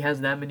 If he has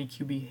that many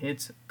QB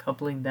hits,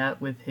 coupling that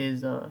with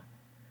his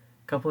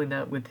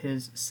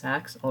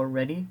sacks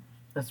already,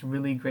 that's a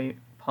really great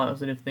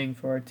positive thing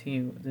for our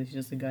team. He's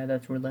just a guy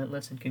that's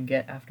relentless and can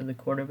get after the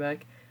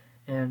quarterback,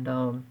 and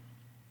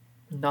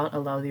not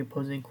allow the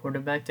opposing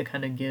quarterback to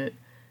kind of get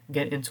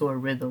into a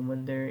rhythm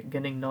when they're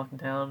getting knocked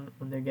down,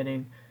 when they're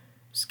getting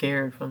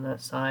scared from that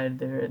side.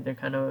 They're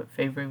kind of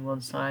favoring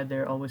one side.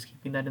 They're always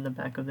keeping that in the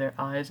back of their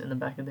eyes, in the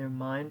back of their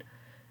mind.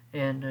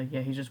 And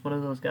yeah, he's just one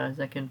of those guys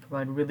that can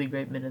provide really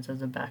great minutes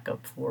as a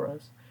backup for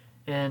us.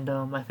 And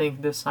I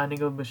think this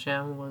signing of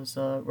Basham was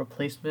a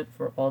replacement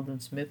for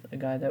Aldon Smith, a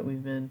guy that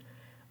we've been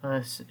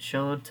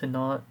shown to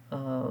not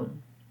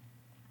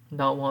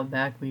want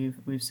back.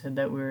 We've said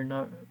that we're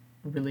not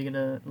really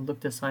gonna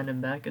look to sign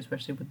him back,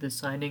 especially with this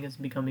signing. It's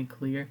becoming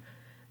clear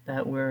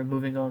that we're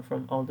moving on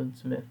from Aldon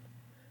Smith.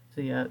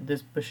 So yeah,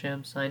 this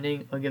Basham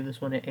signing, I'll give this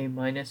one an A-.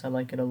 I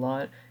like it a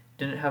lot.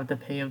 Didn't have to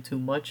pay him too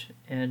much,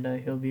 and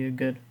he'll be a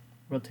good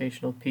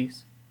rotational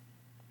piece.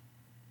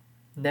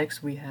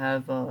 Next, we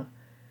have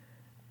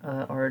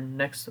our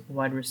next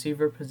wide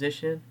receiver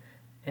position,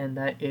 and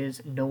that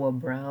is Noah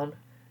Brown.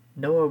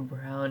 Noah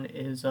Brown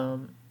is a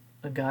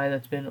guy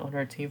that's been on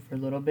our team for a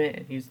little bit,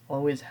 and he's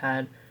always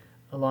had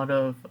a lot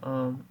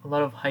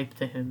of hype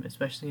to him,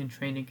 especially in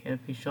training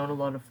camp. He's shown a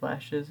lot of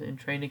flashes in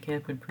training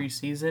camp and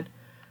preseason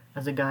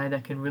as a guy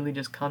that can really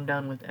just come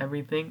down with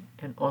everything,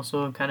 and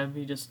also kind of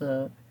be just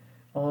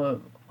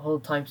all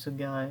types of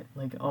guy.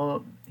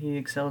 He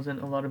excels in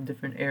a lot of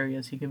different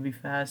areas. He can be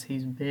fast,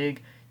 he's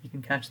big, he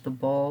can catch the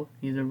ball,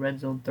 he's a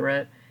red zone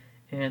threat,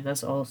 and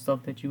that's all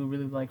stuff that you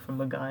really like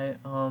from a guy.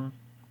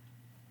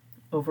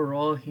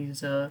 Overall,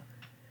 he's a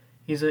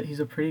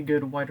pretty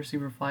good wide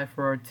receiver 5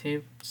 for our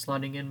team,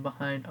 slotting in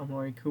behind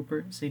Amari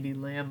Cooper, CeeDee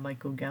Lamb,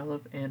 Michael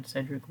Gallup, and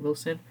Cedric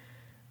Wilson.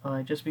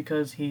 Just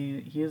because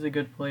he is a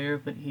good player,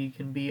 but he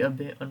can be a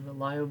bit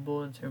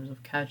unreliable in terms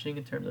of catching,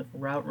 in terms of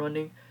route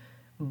running.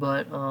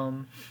 But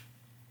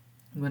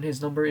when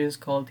his number is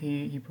called,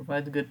 he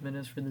provides good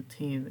minutes for the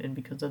team, and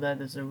because of that,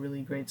 this is a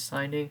really great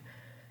signing,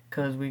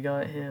 because we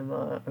got him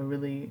a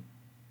really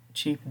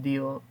cheap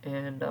deal,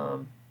 and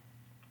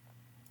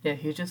yeah,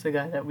 he's just a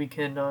guy that we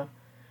can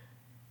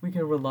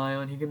rely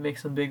on. He can make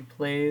some big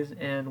plays,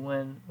 and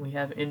when we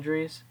have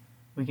injuries,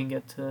 we can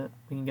get to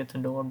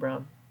Noah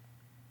Brown.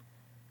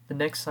 The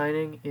next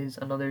signing is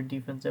another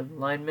defensive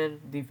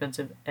lineman,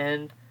 defensive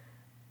end,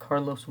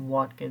 Carlos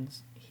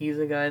Watkins. He's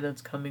a guy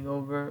that's coming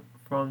over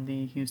from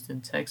the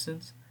Houston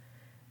Texans.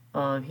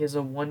 He has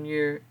a 1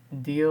 year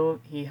deal.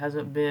 He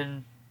hasn't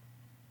been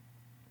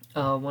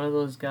one of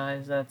those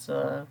guys that's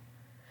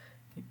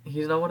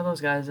he's not one of those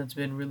guys that's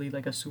been really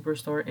like a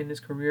superstar in his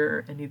career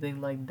or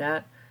anything like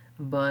that.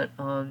 But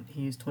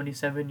he's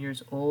 27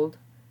 years old,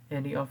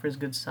 and he offers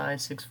good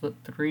size,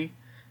 6'3",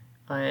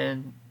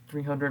 and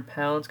 300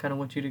 pounds, kind of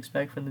what you'd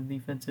expect from the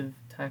defensive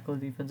tackle,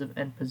 defensive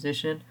end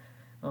position.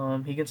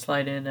 He can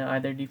slide in at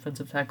either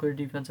defensive tackle or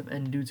defensive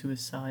end due to his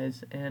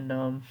size,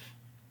 and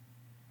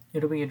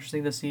it'll be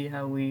interesting to see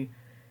how we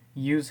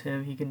use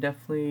him. He can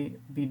definitely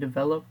be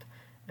developed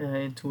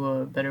into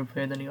a better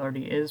player than he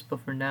already is, but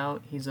for now,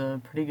 he's a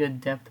pretty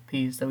good depth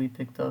piece that we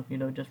picked up,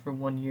 just for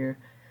 1 year.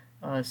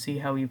 See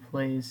how he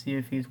plays, see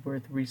if he's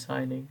worth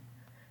re-signing.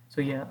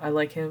 So yeah, I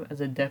like him as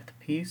a depth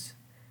piece,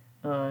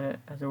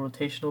 as a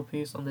rotational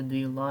piece on the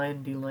D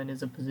line. D line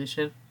is a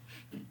position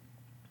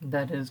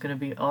that is going to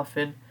be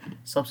often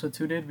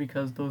substituted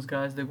because those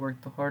guys, they work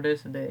the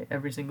hardest. They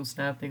every single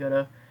snap they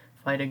gotta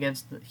fight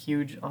against the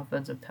huge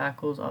offensive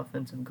tackles,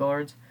 offensive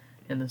guards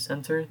in the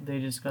center.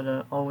 They just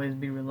gotta always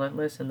be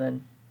relentless, and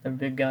then they're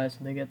big guys,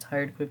 so they get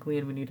tired quickly,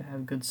 and we need to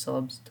have good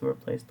subs to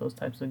replace those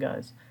types of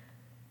guys.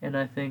 And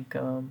I think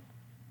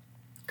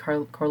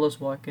Carlos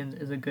Watkins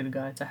is a good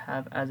guy to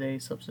have as a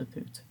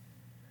substitute.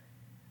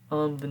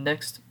 The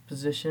next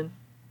position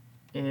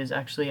is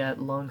actually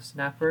at long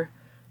snapper.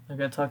 Like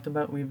I talked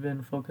about, we've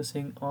been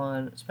focusing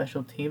on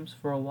special teams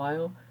for a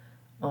while.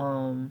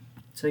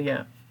 So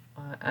yeah,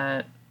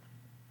 at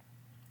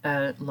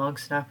long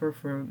snapper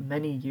for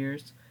many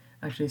years,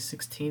 actually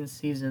 16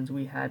 seasons,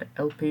 we had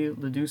LP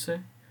Leduce.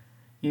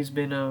 He's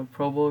been a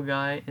Pro Bowl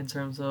guy in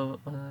terms of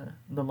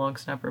the long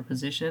snapper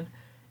position,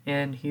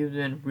 and he's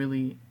been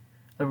really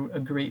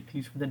a great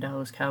piece for the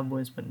Dallas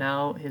Cowboys. But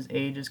now his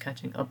age is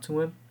catching up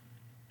to him,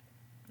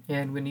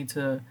 and we need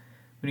to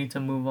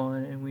move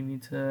on, and we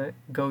need to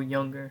go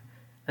younger.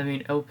 I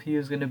mean, LP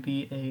is going to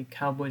be a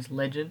Cowboys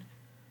legend.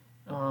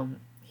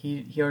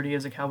 He already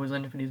is a Cowboys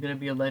legend, but he's going to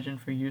be a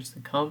legend for years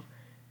to come.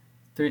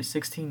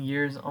 16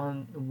 years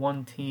on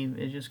one team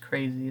is just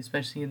crazy,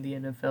 especially in the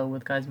NFL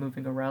with guys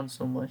moving around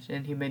so much.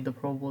 And he made the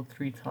Pro Bowl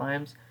 3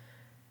 times.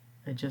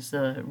 And just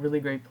a really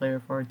great player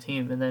for our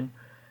team. And then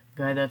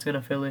the guy that's going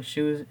to fill his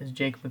shoes is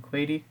Jake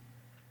McQuady.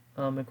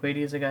 McQuady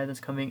is a guy that's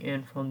coming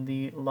in from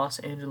the Los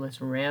Angeles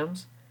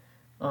Rams.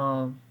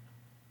 Overall,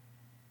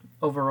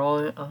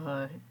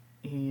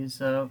 he's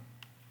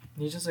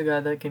just a guy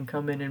that can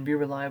come in and be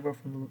reliable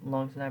from the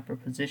long snapper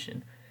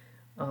position.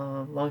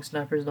 Long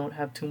snappers don't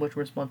have too much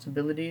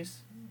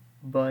responsibilities,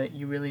 but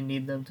you really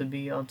need them to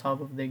be on top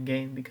of their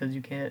game because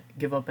you can't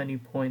give up any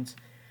points.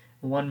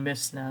 One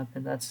missed snap,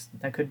 and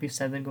that could be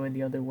 7 going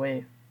the other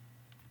way.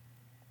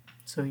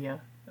 So yeah,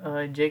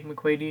 Jake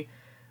McQuady,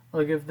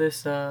 I'll give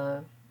this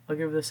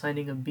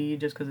signing a B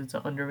just because it's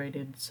an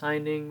underrated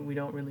signing. We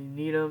don't really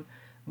need him,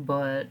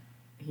 but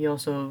he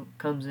also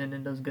comes in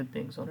and does good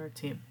things on our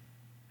team.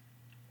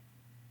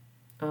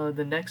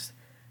 The next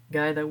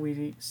guy that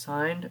we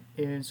signed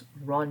is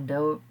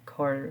Rondell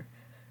Carter.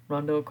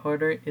 Rondell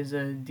Carter is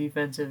a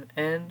defensive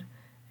end,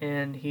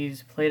 and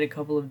he's played a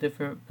couple of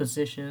different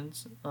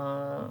positions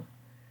on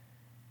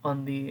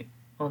the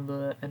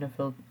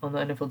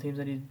NFL teams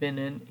that he's been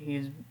in.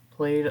 He's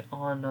played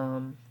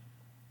on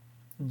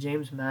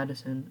James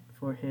Madison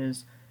for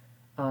his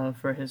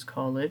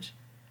college,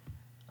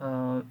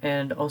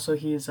 and also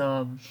he's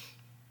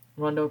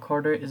Rondell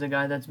Carter is a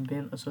guy that's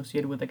been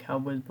associated with the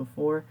Cowboys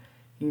before.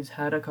 He's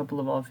had a couple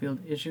of off-field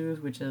issues,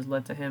 which has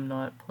led to him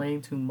not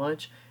playing too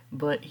much,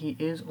 but he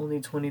is only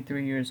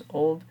 23 years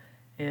old,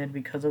 and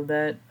because of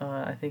that,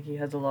 I think he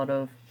has a lot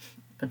of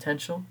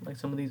potential, like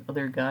some of these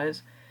other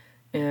guys.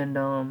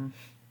 And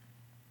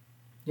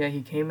yeah,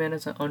 he came in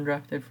as an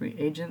undrafted free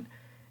agent,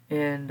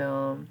 and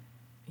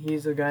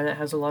he's a guy that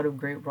has a lot of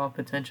great raw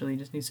potential. He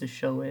just needs to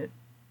show it.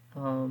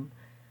 So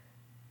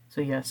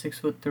yeah,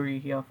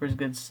 6'3", he offers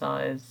good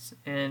size,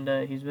 and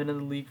he's been in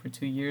the league for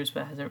 2 years,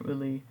 but hasn't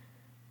really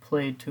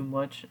played too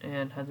much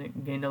and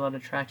hasn't gained a lot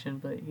of traction.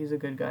 But he's a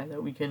good guy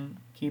that we can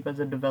keep as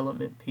a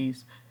development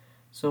piece.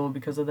 So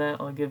because of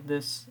that, I'll give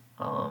this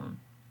a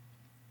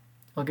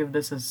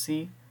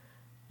C.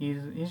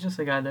 He's just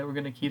a guy that we're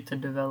gonna keep to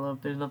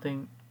develop. There's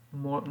nothing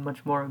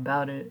much more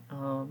about it.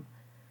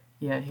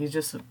 Yeah, he's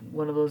just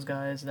one of those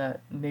guys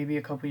that maybe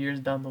a couple years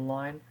down the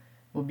line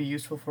will be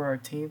useful for our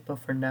team, but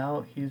for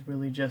now, he's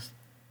really just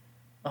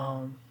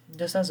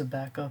as a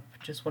backup,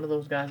 just one of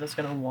those guys that's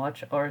gonna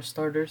watch our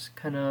starters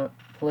kind of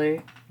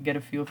play, get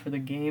a feel for the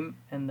game,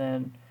 and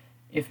then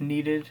if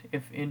needed,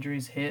 if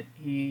injuries hit,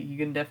 he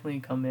can definitely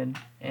come in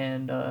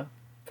and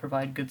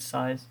provide good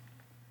size.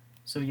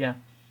 So yeah,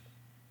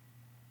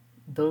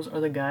 those are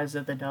the guys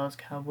that the Dallas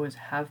Cowboys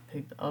have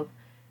picked up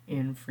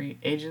in free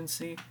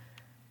agency.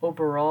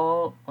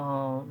 overall,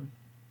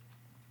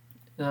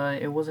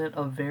 it wasn't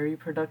a very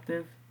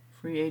productive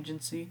free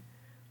agency,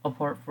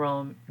 apart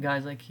from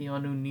guys like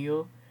Keanu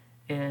Neal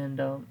and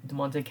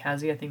Demonte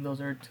Casey. I think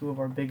those are two of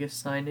our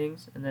biggest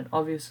signings, and then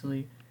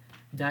obviously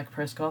Dak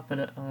Prescott.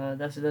 But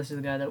that's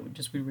the guy that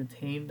we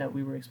retained, that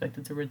we were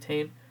expected to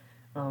retain.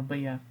 But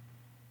yeah,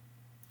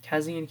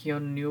 Cassie and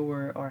Keanu Neal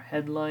were our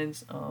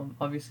headlines.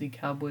 Obviously,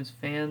 Cowboys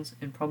fans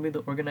and probably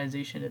the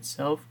organization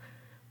itself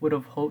would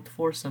have hoped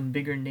for some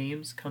bigger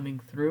names coming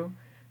through,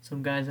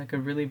 some guys that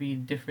could really be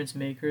difference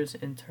makers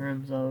in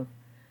terms of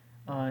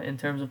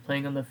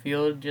playing on the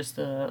field. Just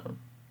a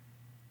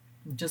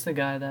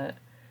guy that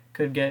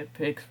could get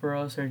picks for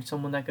us, or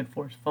someone that could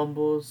force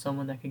fumbles,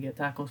 someone that could get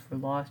tackles for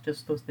loss.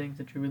 Just those things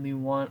that you really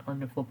want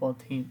on a football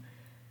team.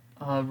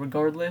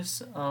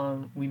 Regardless,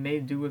 we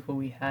made do with what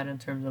we had in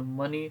terms of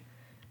money.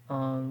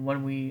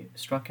 When we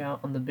struck out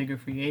on the bigger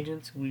free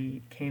agents,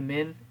 we came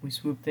in, we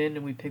swooped in,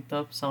 and we picked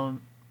up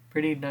some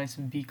pretty nice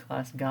B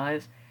class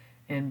guys.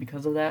 And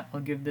because of that,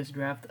 I'll give this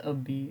draft a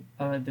B.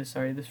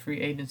 This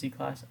free agency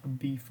class a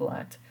B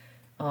flat.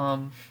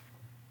 Um,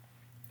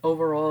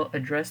 Overall,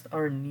 addressed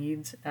our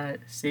needs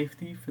at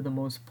safety for the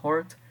most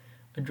part.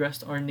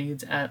 Addressed our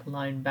needs at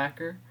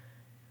linebacker.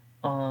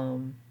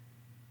 Um,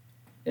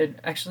 it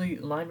actually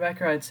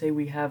linebacker, I'd say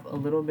we have a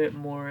little bit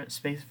more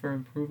space for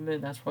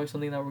improvement. That's probably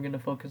something that we're going to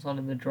focus on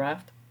in the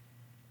draft.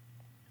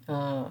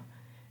 Uh,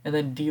 and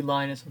then D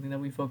line is something that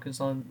we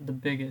focus on the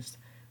biggest.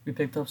 We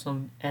picked up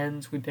some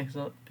ends, we picked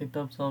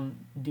up some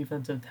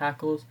defensive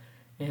tackles,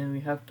 and we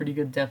have pretty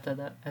good depth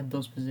at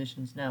those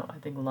positions now. I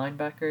think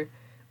linebacker,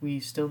 we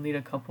still need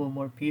a couple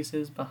more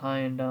pieces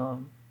behind uh,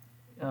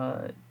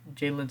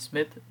 Jalen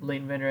Smith,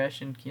 Leighton Vander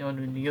Esch, and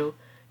Keanu Neal,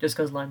 just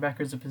because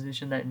linebacker is a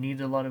position that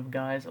needs a lot of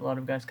guys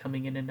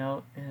coming in and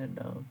out. And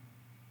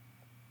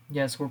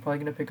so we're probably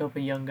going to pick up a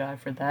young guy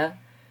for that.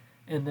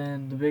 And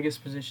then the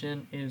biggest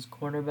position is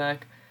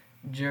cornerback.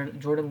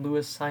 Jordan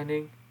Lewis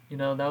signing.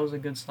 That was a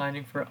good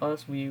signing for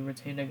us. We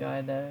retained a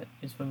guy that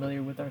is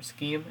familiar with our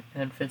scheme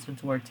and fits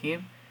into our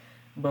team.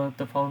 But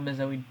the problem is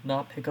that we did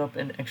not pick up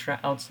an extra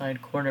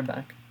outside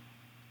cornerback.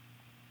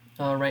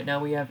 Right now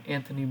we have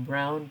Anthony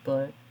Brown,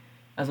 but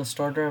as a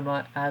starter, I'm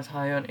not as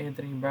high on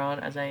Anthony Brown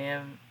as I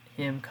am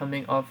him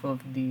coming off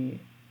the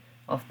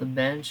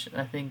bench.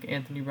 I think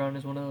Anthony Brown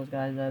is one of those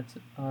guys that's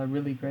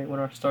really great when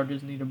our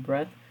starters need a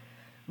breath.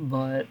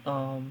 But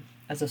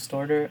as a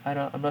starter,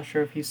 I'm not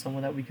sure if he's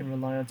someone that we can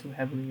rely on too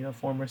heavily.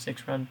 Former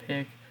 6th-round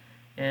pick,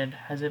 and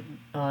hasn't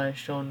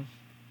shown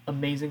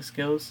amazing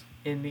skills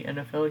in the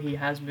NFL. He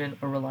has been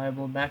a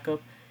reliable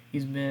backup.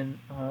 He's been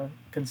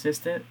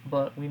consistent,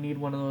 but we need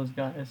one of those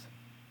guys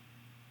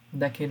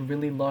that can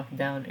really lock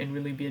down and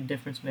really be a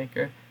difference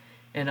maker.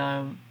 And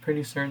I'm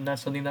pretty certain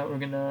that's something that we're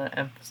gonna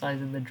emphasize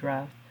in the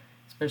draft,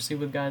 especially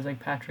with guys like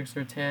Patrick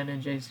Surtain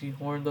and J.C.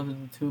 Horn. Those are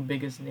the two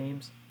biggest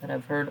names that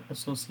I've heard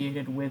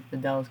associated with the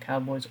Dallas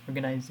Cowboys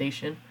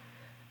organization.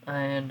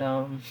 And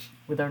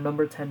with our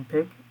number 10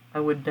 pick, I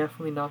would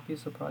definitely not be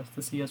surprised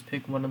to see us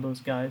pick one of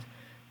those guys.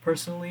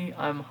 Personally,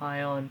 I'm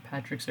high on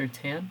Patrick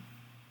Surtain.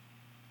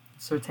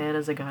 Surtain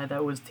is a guy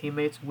that was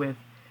teammates with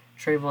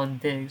Trayvon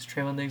Diggs.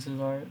 Trayvon Diggs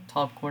is our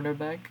top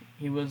cornerback.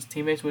 He was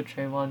teammates with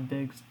Trayvon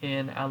Diggs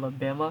in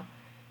Alabama,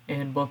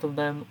 and both of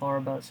them are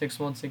about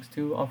 6'1",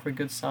 6'2", offer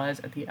good size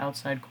at the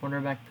outside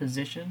cornerback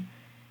position.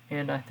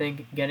 And I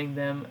think getting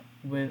them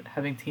with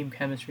having team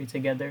chemistry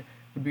together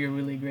would be a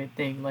really great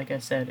thing. Like I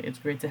said, it's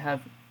great to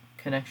have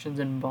connections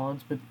and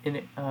bonds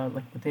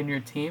within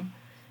your team,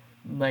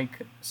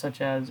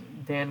 such as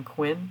Dan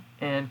Quinn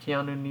and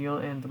Keanu Neal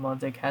and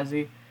Demonte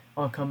Casey,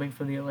 all coming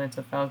from the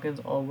Atlanta Falcons,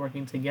 all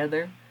working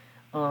together.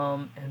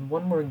 And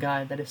one more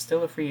guy that is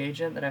still a free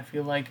agent that I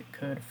feel like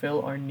could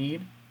fill our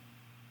need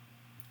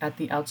at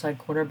the outside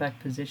cornerback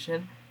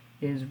position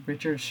is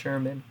Richard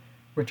Sherman.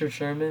 Richard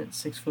Sherman,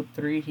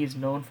 6'3", he's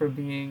known for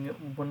being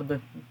one of the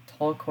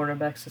tall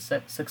cornerback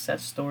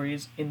success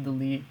stories in the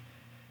league.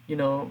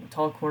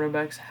 Tall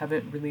cornerbacks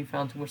haven't really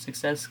found too much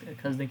success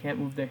because they can't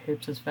move their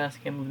hips as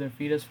fast, can't move their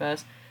feet as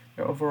fast.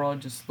 They're overall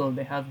just slow.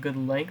 They have good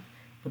length,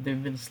 but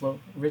they've been slow.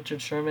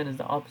 Richard Sherman is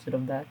the opposite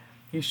of that.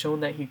 He's shown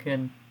that he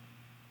can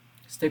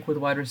stick with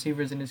wide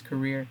receivers in his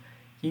career.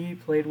 He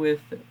played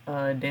with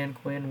Dan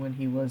Quinn when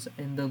he was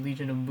in the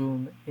Legion of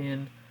Boom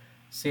in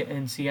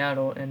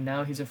Seattle, and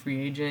now he's a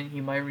free agent.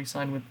 He might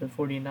re-sign with the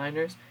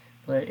 49ers,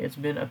 but it's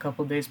been a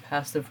couple days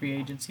past the free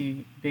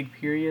agency big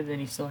period, and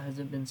he still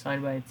hasn't been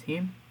signed by a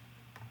team.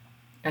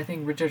 I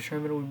think Richard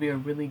Sherman would be a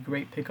really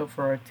great pickup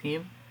for our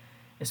team,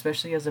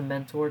 especially as a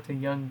mentor to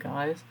young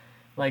guys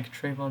like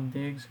Trayvon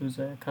Diggs, who's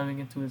coming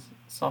into his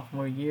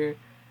sophomore year.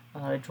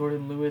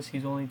 Jordan Lewis,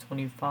 he's only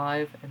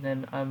 25, and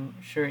then I'm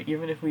sure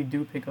even if we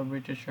do pick up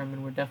Richard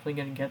Sherman, we're definitely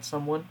going to get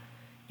someone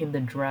in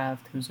the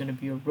draft who's going to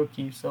be a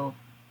rookie. So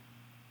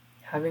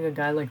having a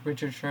guy like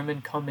Richard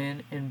Sherman come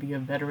in and be a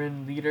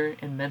veteran leader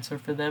and mentor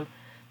for them,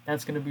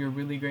 that's going to be a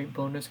really great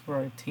bonus for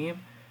our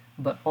team.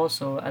 But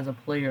also, as a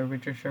player,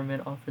 Richard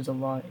Sherman offers a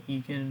lot.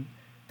 He can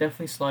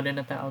definitely slot in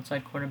at the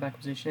outside cornerback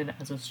position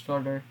as a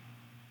starter.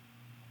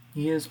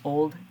 He is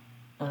old,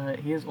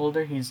 he is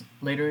older. He's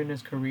later in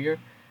his career,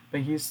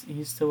 but he's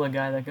still a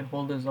guy that can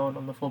hold his own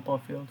on the football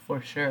field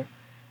for sure.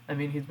 I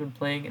mean, he's been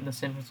playing in the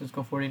San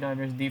Francisco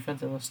 49ers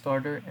defense as a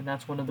starter, and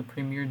that's one of the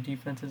premier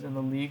defenses in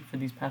the league for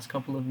these past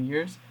couple of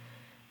years.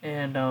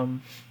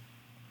 And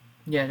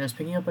yeah, just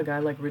picking up a guy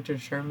like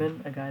Richard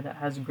Sherman, a guy that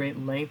has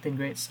great length and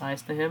great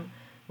size to him,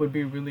 would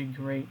be really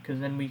great because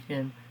then we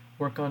can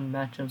work on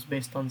matchups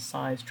based on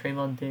size.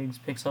 Trayvon Diggs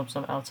picks up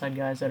some outside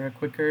guys that are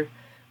quicker.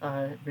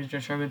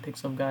 Richard Sherman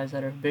picks up guys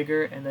that are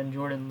bigger, and then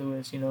Jordan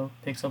Lewis,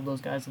 picks up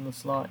those guys in the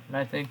slot. And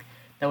I think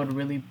that would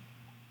really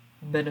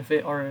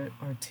benefit our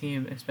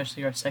team,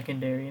 especially our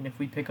secondary. And if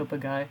we pick up a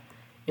guy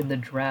in the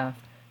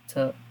draft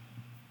to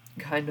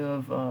kind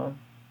of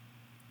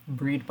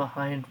breed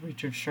behind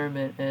Richard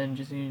Sherman and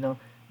just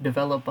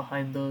develop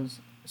behind those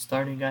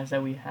starting guys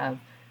that we have.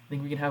 I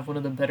think we can have one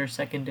of the better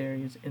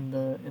secondaries in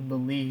the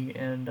league,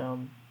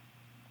 and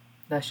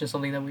that's just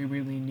something that we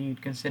really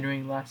need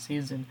considering last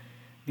season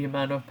the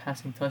amount of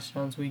passing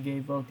touchdowns we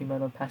gave up, the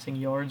amount of passing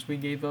yards we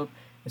gave up,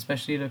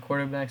 especially to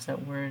quarterbacks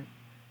that weren't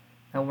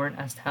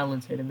as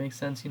talented. It makes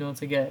sense,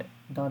 to get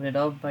dotted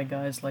up by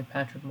guys like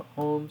Patrick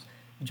Mahomes,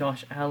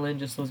 Josh Allen,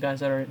 just those guys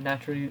that are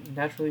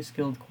naturally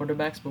skilled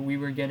quarterbacks, but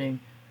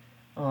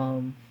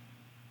um,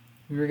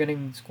 we were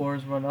getting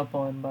scores run up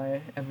on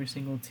by every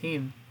single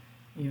team.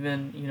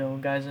 Even,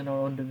 guys in our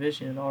own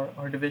division.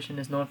 Our division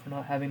is known for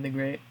not having the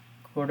great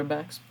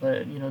quarterbacks,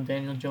 but,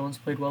 Daniel Jones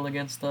played well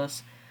against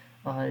us.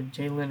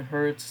 Jalen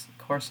Hurts,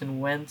 Carson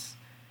Wentz,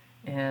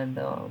 and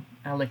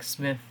Alex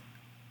Smith.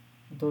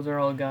 Those are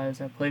all guys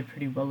that played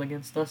pretty well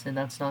against us, and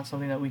that's not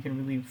something that we can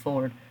really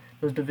afford.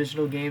 Those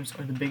divisional games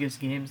are the biggest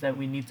games that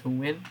we need to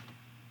win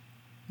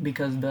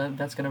because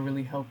that's going to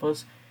really help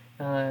us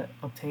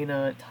obtain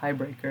a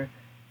tiebreaker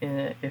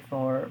if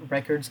our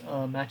records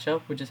match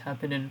up, which has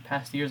happened in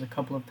past years a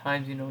couple of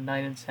times.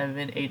 9-7,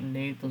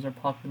 8-8. Those are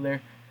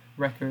popular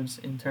records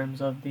in terms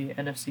of the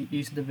NFC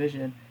East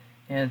division,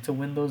 and to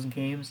win those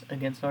games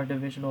against our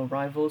divisional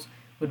rivals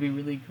would be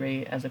really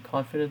great as a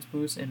confidence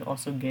boost and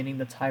also gaining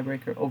the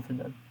tiebreaker over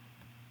them.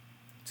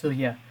 So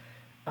yeah,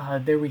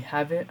 there we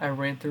have it. I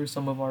ran through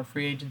some of our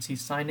free agency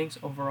signings.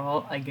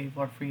 Overall, I gave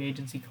our free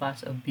agency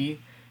class a B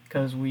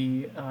because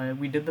we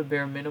did the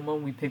bare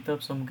minimum. We picked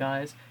up some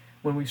guys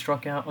when we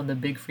struck out on the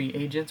big free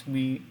agents.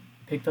 We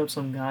picked up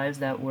some guys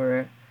that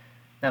were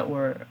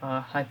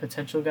high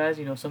potential guys.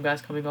 Some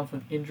guys coming off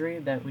of injury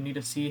that we need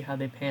to see how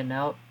they pan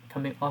out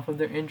coming off of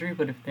their injury.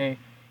 But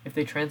if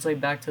they translate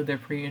back to their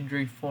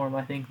pre-injury form,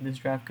 I think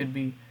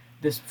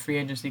this free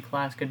agency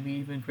class could be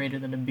even greater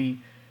than a B.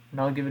 And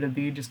I'll give it a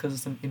B just because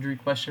of some injury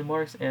question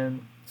marks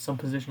and some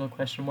positional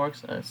question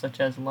marks, such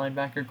as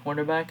linebacker,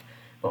 cornerback.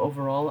 But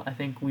overall, I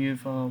think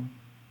we've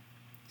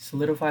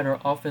solidified our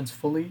offense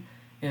fully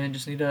and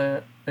just need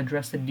to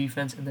address the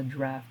defense in the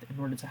draft in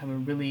order to have a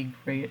really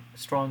great,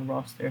 strong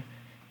roster.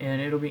 And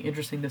it'll be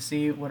interesting to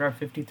see what our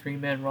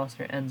 53-man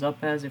roster ends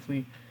up as if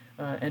we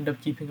end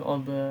up keeping all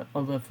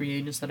the free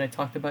agents that I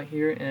talked about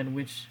here and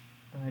which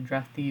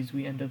draftees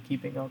we end up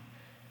keeping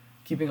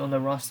on the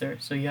roster.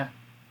 So yeah,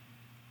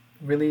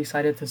 really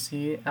excited to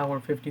see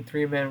our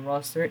 53-man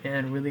roster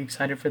and really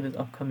excited for this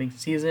upcoming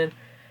season.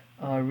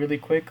 Really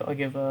quick, I'll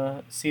give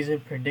a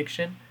season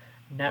prediction.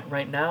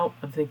 Right now,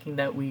 I'm thinking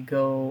that we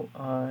go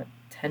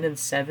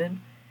 10-7,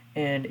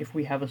 and if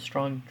we have a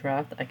strong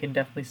draft, I can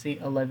definitely see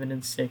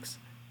 11-6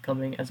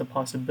 coming as a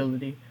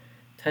possibility.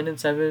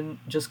 10-7,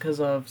 just because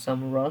of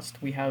some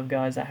rust. We have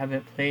guys that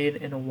haven't played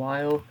in a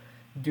while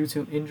due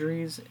to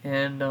injuries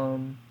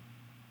and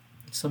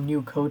some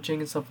new coaching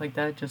and stuff like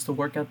that, just to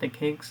work out the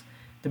kinks.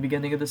 The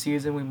beginning of the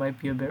season, we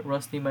might be a bit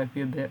rusty, might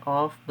be a bit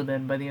off, but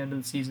then by the end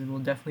of the season,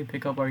 we'll definitely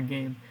pick up our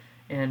game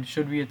and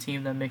should be a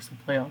team that makes the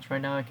playoffs.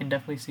 Right now, I can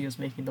definitely see us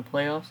making the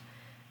playoffs,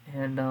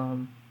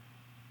 and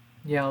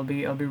yeah, I'll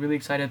be really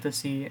excited to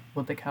see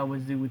what the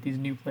Cowboys do with these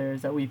new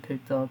players that we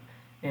picked up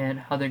and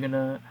how they're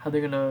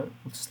gonna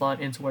slot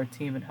into our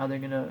team and how they're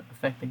gonna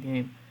affect the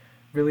game.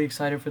 Really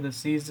excited for the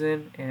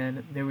season,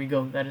 and there we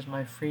go. That is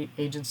my free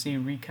agency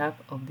recap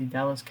of the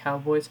Dallas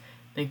Cowboys.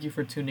 Thank you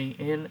for tuning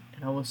in,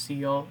 and I will see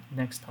y'all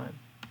next time.